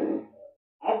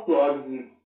have to ask this.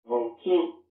 So,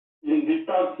 in the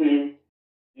tag team,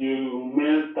 you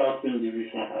men's tag team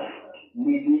division,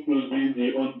 with Usos being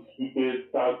the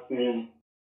undisputed tag team.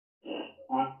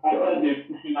 And after they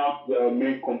pushing out their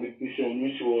main competition,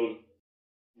 which was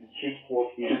the Street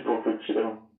Profits. Street Profits,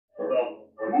 yeah.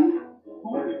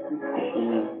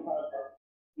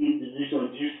 In division,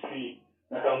 do you see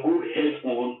that can go head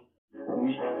on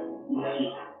with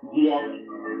Dion?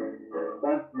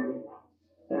 That's the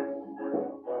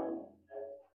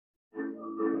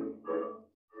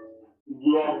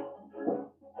Dion.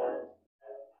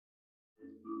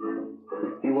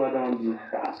 You were down this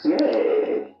stuff.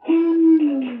 Yeah.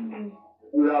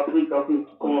 We are Africa,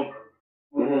 come.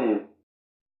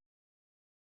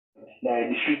 Like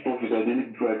the Street Profits are the only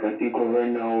people I can think of right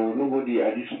now. Nobody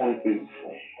at this point is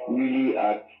really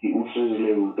at the Usos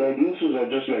level. Guys, the Usos are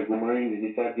just like Romarin in the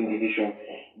tag team division.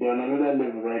 They're on another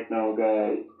level right now,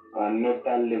 guys.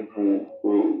 Another level,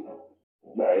 bro.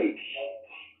 Like,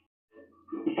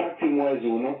 tag team wise,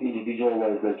 not individual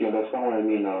wise. Like, you understand what I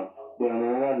mean now? They're on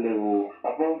another level.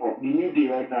 Apart from the New Day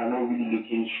right now, are not really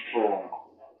looking strong.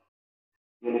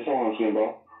 You understand what I'm saying,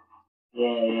 bro?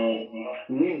 Yeah.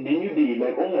 The New Day,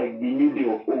 like, unlike the New Day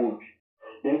of old,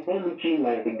 they're not looking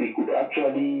like they could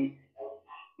actually,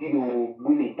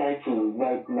 win a title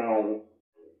right now.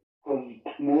 Because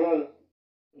morale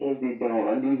just they down,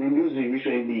 and they've been losing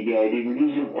recently, guys. They've been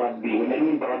losing badly. When I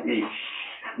mean badly,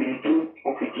 they've been doing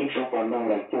things up and down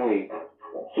like toy.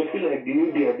 So I feel like the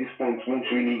New Day at this point won't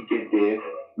really get there.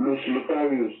 Los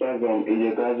Lotarios, that's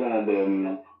Ilya Gaza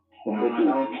and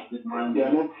Humberto. They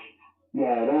are not.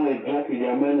 Yeah, I don't exactly. They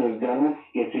are minors. They are not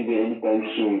getting there anytime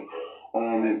soon. I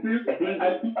feel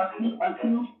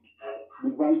the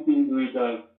Viking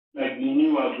Raiders, like the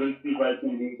new aggressive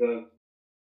Viking Raiders.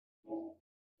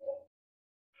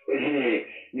 The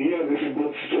new aggressive,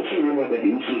 but also remember that the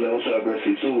Usos are also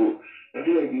aggressive. So I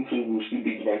feel like the Usos will still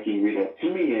beat Viking Raiders. To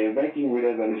me, Viking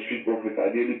Raiders and the Street Profits are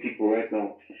the only people right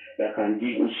now that can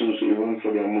give Usos a run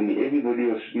for their money. Everybody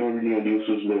else is not really on the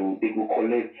Usos level. They go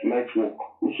collect light work.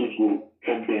 Usos go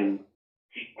chop them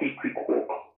quick work.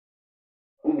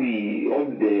 All the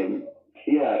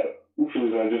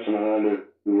Usos are just on another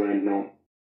level right now.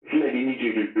 I feel like they need to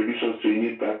introduce us to a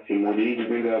new tag team, or they need to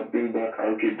bring back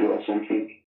RK-Bro or something.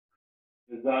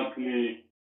 Exactly.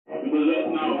 Because right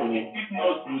now, if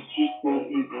not the Street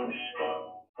Profits,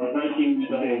 the Viking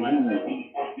Raiders might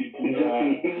be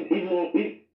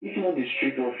Exactly. If not the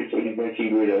Street Profits or the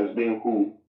Viking Raiders, then who?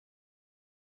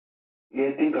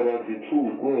 Yeah, think about it. Who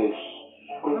else?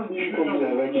 Because the Street Profits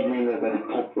and Viking Raiders are the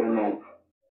top right now.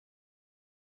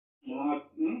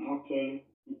 Okay.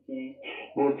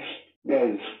 But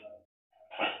guys,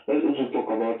 let's also talk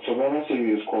about Survivor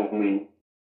Series coming.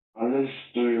 And let's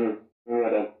do remember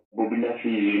that Bobby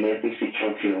Lashley is the United States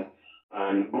champion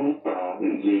and Gunther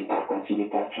is the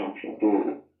Intercontinental champion. So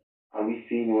are we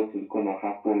seeing what is gonna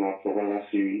happen at Survivor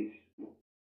Series?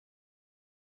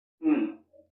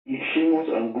 If Sheamus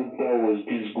and Gunther was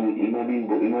this good,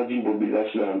 imagine Bobby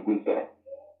Lashley and Gunther.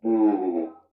 Bro.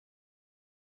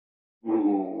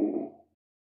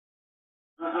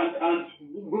 And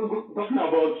talking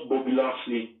about Bobby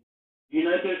Lashley,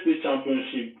 United States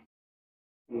Championship.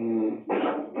 Nobody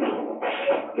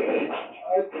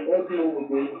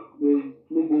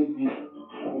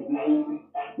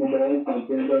number one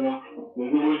contender.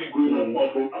 There's nobody going up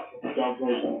above the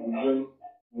championship.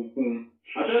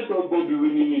 I thought Bobby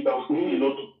winning it. I was seeing a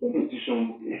lot of competition,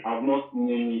 but I've not seen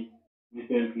any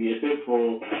recently, except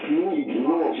for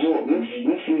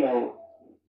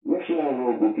Let's see how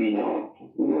Raw will be now.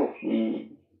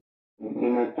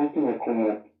 Something might come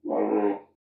up Raw.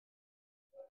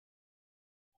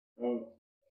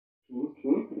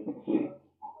 True.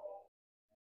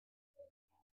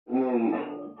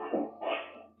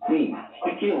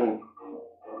 Speaking of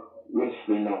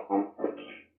wrestling now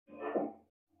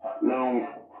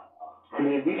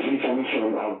there's this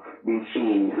information I've been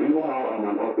seeing. You know how I'm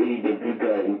an AEW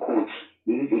guy in quotes.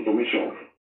 There's this information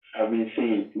I've been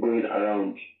seeing going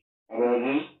around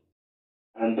about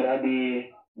Andrade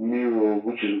Miro,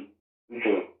 which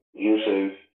was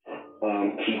Joseph,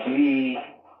 Keith Lee,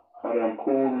 Adam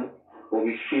Cole,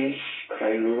 Bobby Fish,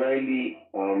 Kyle O'Reilly,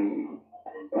 and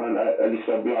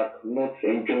Aleister Black not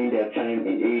enjoying their time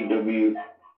in AEW.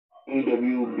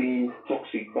 AEW being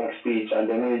toxic backstage and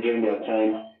they're not enjoying their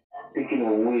time, thinking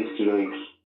of ways to like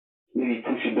maybe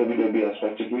push the WWE as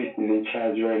Patrick Wade is in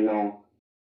charge right now.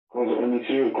 Because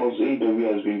AEW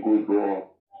has been good, bro.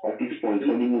 At this point,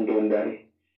 honeymoon don't die.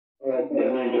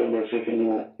 They're not enjoying themselves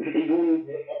anymore. Even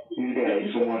this guy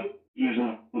like someone he's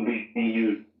not be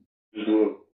used as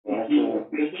well.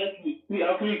 Exactly. See,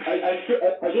 I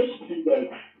just feel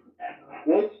like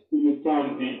what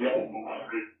Sam did,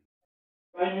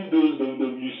 signing those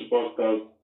WWE superstars,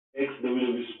 ex-WWE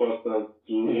WWE superstars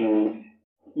to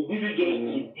he did it just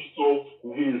to piss off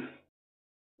Vince,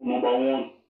 number one.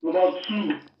 Number two,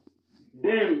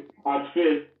 them at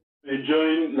first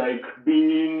enjoying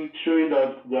showing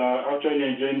that they are actually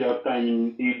enjoying their time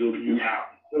in AEW. Yeah.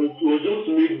 So it was just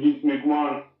to make Vince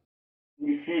McMahon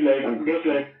we feel like just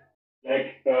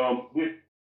this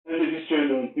this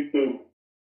trend on TikTok.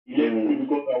 He left me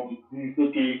because I was this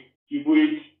okay. Triple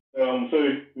H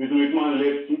Vince McMahon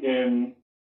left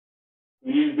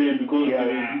release them because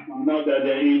now that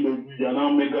they're AEW, they are now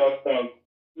mega stars.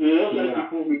 So they just trying to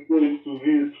prove a point to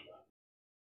Vince,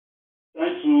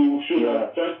 trying to show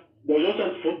they're just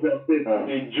trying to force themselves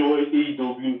to enjoy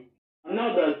AEW. And now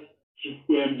that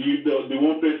the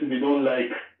one person they don't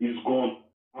like is gone,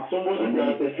 and somebody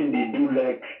that person they do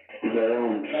like is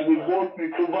around, and they worked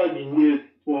with over the years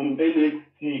from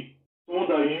NXT, someone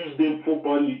that used them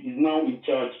properly is now in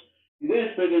charge. You don't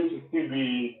expect them to still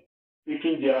be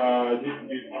taking their this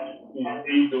in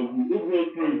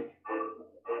AEW.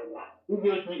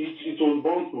 Obviously, it was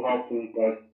bound to happen,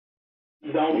 but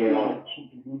down one to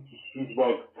switch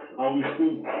back, and we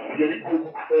still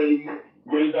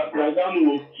when Gargano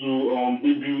was to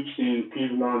debut in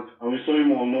Cleveland, and we saw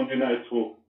him on Monday Night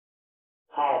Raw.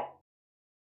 How?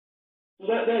 So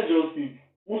that's just it.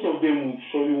 Most of them will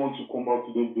surely want to come back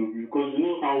to WWE because you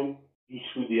know how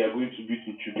useful they are going to be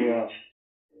to children. Yeah.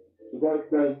 So that's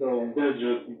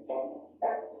just it.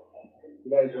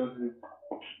 That's just it.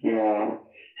 Yeah.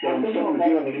 So I'm talking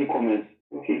about any comments.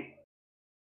 Okay.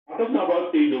 I'm talking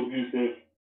about AEW self.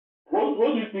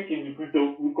 What do you think in the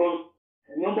future? Because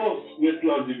the number of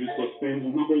wrestlers will be sustained, the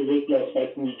number of wrestlers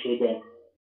fighting each other.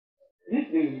 This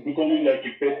is becoming like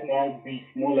a personal beef,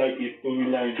 more like a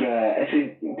storyline. Yeah,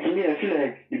 to me, I feel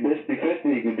like the first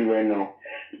thing you could do right now,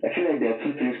 I feel like there are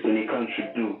two things Tony Khan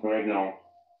should do right now.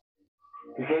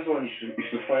 The first one is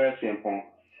to fire CM Punk.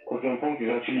 Because CM Punk is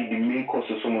actually the main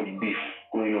cause of some of the beef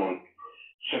going on.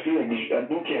 So I feel like I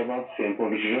don't care about CM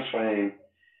Punk, they should just fire him.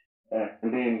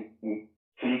 And then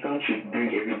Tony Khan should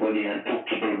bring everybody and talk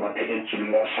to them and tell them to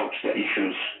lash out their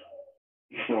issues.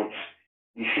 If not,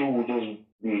 the show will just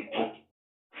be top.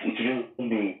 It will just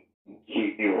be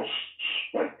chaos.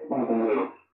 Like,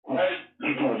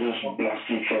 people are just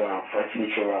blasting each other and fighting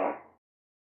each other.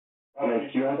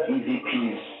 Like, you have easy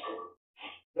peas.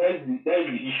 That is the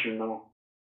issue now.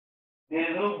 There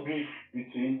is no beef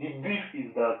between. The beef is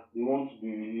that they want to be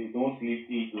released, they want to leave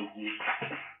AEW.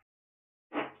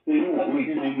 So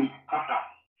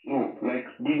no, like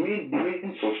the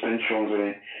main suspensions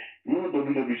no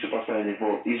WWE superstar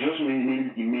involved. It's just mainly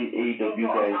the main AEW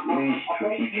guys, mainly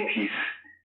EVPs.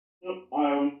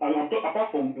 Apart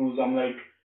from those, I'm like,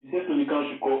 you said Tony Khan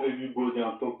should call everybody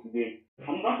and talk to them.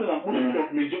 I'm not saying that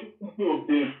majority of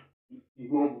them is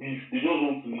not beef. They just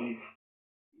want to leave.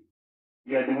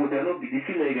 Yeah, they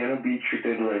feel like they're not being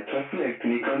treated right. So I feel like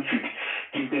Tony Khan should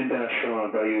give them that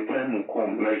assurance that your time will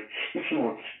come. Like, if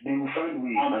not, they will find a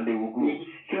way and they will go.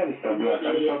 See Alistair Black.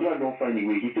 Alistair Black don't find a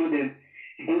way. He told them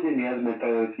he has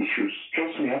mental health issues.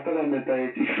 Trust me, after that mental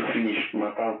health issue finished,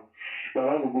 Baba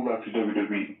will go back to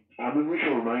WWE. I'm even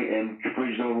sure Triple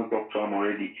H don't even talk to him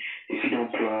already. If he don't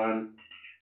plan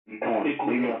return,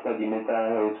 maybe after the mental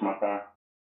health matter,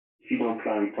 if he don't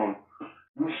plan return.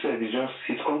 Rusev is just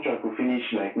his contract will finish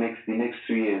like the next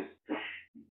 2 years.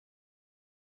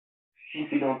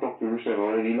 If you don't talk to Rusev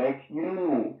already, like you don't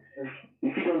know.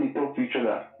 If you don't talk to each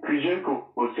other, Chris Jericho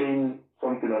was saying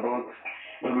something about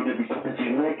WWE talking to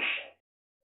him. Like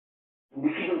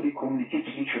if you don't communicate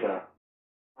with each other,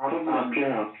 talk to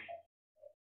appearance.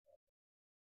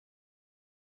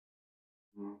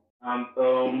 And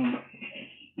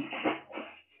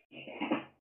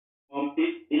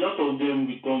a lot of them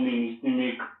returning is to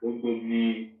make WWE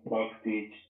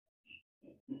backstage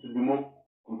to be more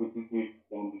competitive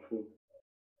than before.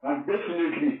 And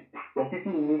definitely, some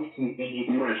people move to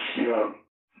NXT. Yeah.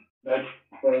 Like,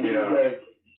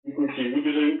 because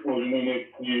was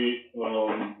NXT,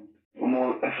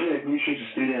 I feel like we should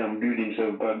stay there and build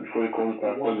himself back before he comes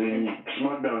back. Because in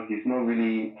SmackDown, he's not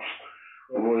really,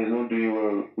 he's not doing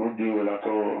well at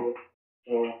all.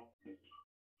 So,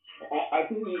 I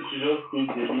think we should just stay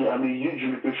there. I'm a huge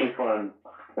Ricochet fan.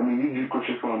 But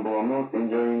I'm not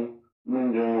enjoying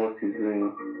what he's doing.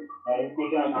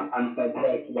 Ricochet and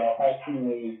Tablet, they are fighting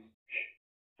it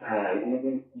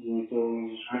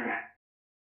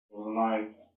was nice.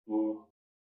 It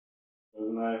was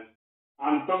nice.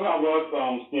 I'm talking about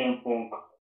CM Punk.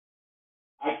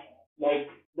 Like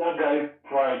that guy's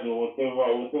pride or whatever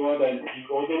that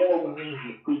whatever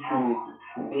people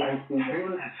like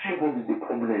CM Punk is the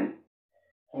problem.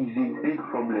 He's a big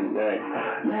problem, guys.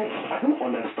 Like I don't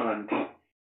understand.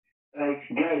 Like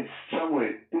guys,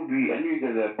 Samuel, Toby, I know you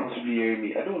guys are possibly hearing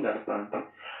me. I don't understand.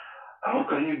 How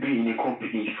can you be in a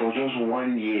company for just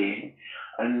 1 year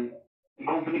and the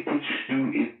company puts you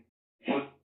in such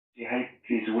a high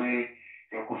place where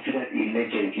you're considered a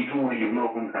legend, even when you've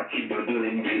not even achieved or done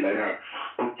anything like that?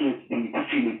 But yet they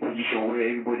put you in a position where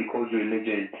everybody calls you a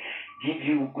legend, give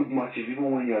you good matches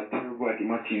even when you are terrible at the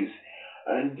matches,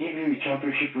 and give you a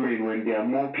championship reign when there are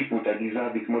more people that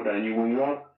deserve it more than you. When you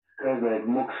have guys like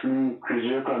Moxley, Chris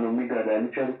Jericho, and Omega that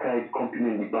literally carried the company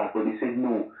in the back, but they said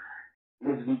no,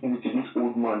 let's give it to this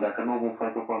old man that cannot even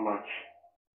fight up a match.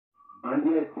 And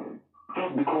yet,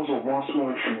 just because of one small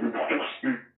issue, you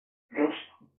just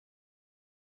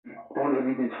turn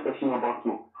everything to personal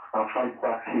battle and fight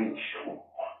backstage.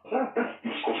 That's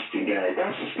disgusting, guy.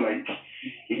 That's just like a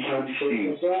childish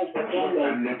thing. That's why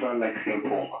I never like CM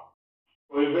Punk.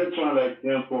 For a veteran like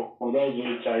CM Punk, that's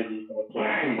very childish.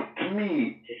 Right, to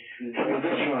me, for a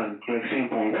veteran like CM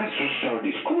Punk, that's just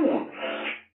childish. Come on.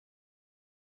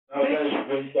 You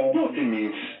know what it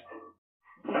means?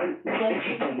 And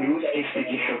every time he always keeps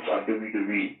taking shots at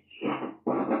WWE.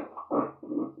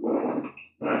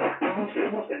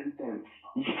 Almost every time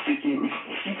he keeps taking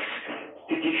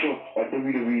shots at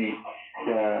WWE.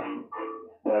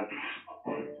 That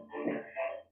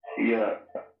yeah.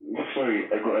 Sorry,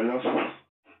 I lost.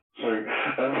 Sorry. He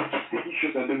keeps taking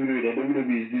shots at WWE. That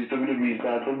WWE is this, WWE is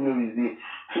that, WWE is this.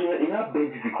 So in that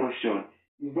begs the question: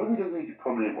 is WWE the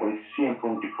problem or is CM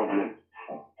Punk the problem?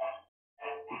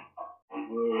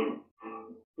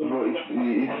 But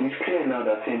it's clear now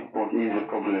that CM Punk is the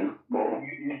problem. But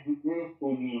it's the real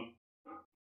problem.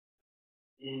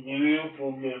 It's the real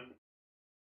problem.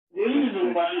 The only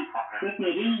reason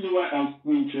why I'm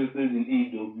still interested in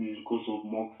AEW is because of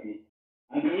Moxley.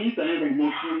 And the minute I hear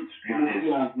Moxley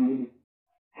has made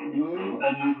the minute I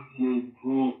hear this,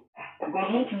 bro.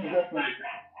 Because Moxley is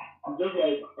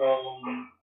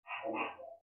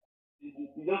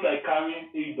just like carrying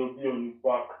AEW on his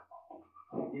back.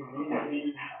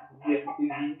 It's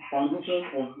the foundation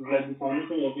of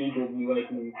AEW right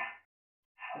now.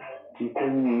 I'm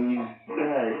telling you,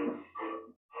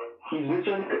 he's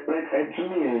literally like to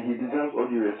me, he deserves all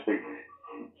the respect.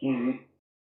 He's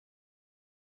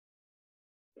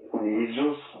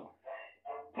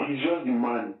just the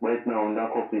man right now in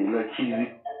that company. Like he's the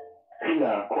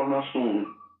pillar, cornerstone.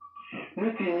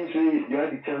 Nothing means say you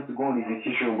had the chance to go on a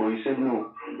vacation, but you said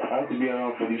no. I have to be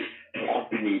around for this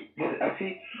company. I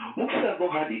say Moxley has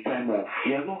not had the time off.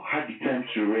 He has not had the time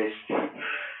to rest.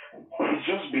 He's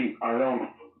just been around,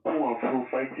 to and fro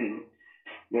fighting.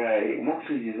 Yeah,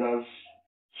 Moxley deserves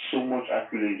so much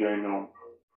accolades right now.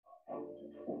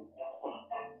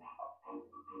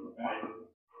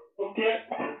 Okay.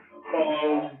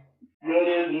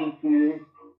 Brothers,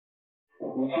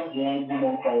 we should join the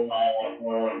month of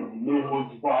no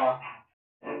holds bar.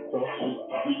 But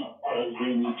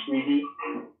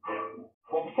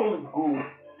before we go,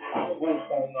 I have one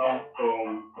final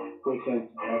question to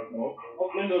ask now. Let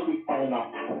me not be final.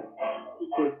 Two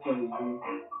questions, bro.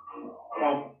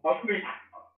 After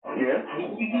Yeah?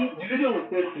 the video was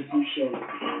said situation.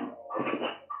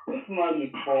 This man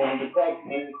is from the fact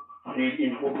that they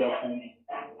involve their family.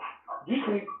 Do you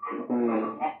think it's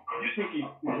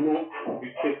more a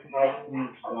personal thing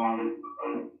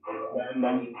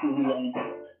than the storyline?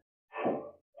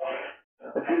 I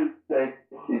feel like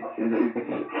it's a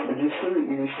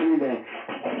storyline.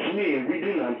 To me,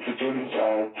 Riddle and Seth Rollins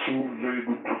are two very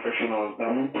good professionals that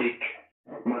won't take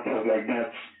matters like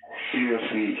that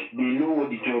seriously. They know what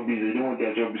the job is, they know what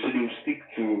their job is, so they will stick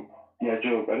to their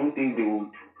job. I don't think they would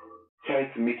try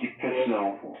to make it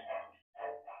personal.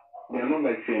 They are not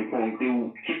like CM Punk. They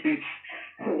will keep it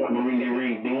in the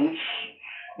ring. They won't.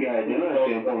 Yeah, they're not like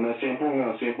CM Punk. Now CM Punk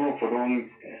now. CM Punk for don't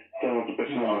turn on to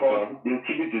personal matter. They'll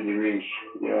keep it in the range.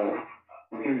 Yeah,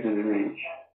 they'll keep it in the range.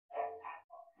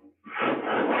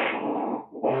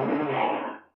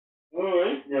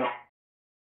 Alright. Yeah.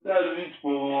 That's it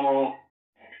for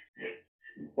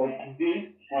today.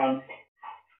 And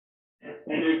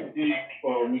NXT,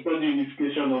 we saw the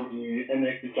unification of the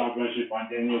NXT Championship and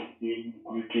the NXT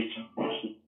UK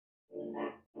Championship.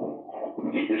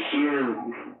 Yes, sir.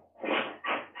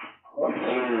 Yes,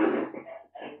 sir.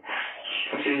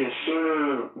 I say yes,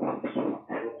 sir.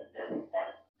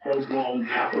 The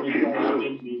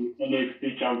NXT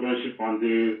Championship and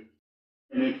the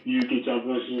NXT UK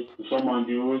Championship. Someone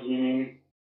they always winning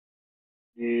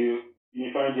the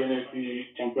unifying the NXT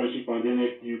Championship and the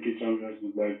NXT UK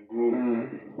Championship, like bro.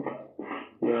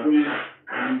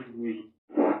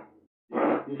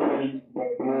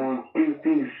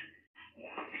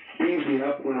 Things they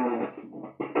happen.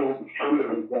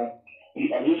 I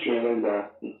just realized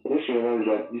realize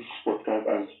that this podcast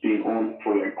has been on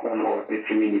for like 1 hour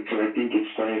 30 minutes, so I think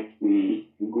it's time we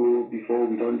go before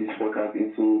we done this podcast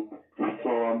into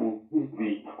our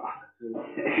movie.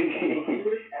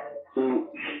 So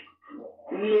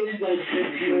I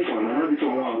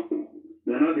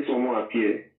know this one will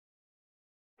appear.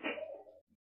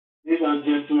 Ladies and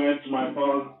gentlemen, to my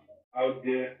fans out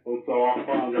there, or to our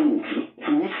fans,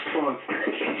 To whose fans?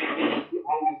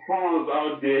 our fans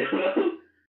out there,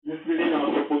 listening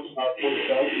and supporting our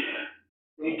podcast,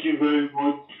 thank you very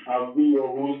much. I'll be your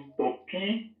host,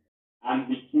 Topi, and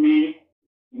with me,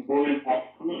 the boy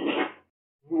Afri,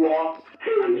 you are,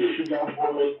 and the sugar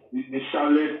boy, the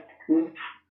Charlotte,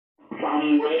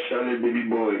 Samuel, Charlotte baby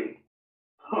boy.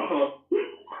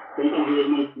 Thank you very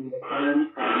much for your time.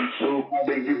 So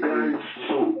thank you guys.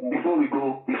 So before we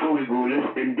go,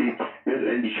 let's end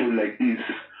the show like this.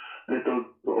 Let us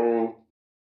all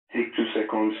take 2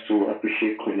 seconds to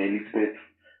appreciate Queen Elizabeth,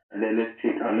 and then let's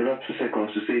take another 2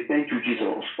 seconds to say thank you,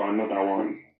 Jesus, for another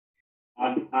one.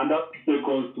 And that 2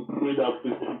 seconds to pray that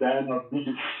Princess Diana beat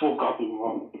the fuck out of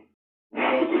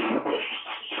her.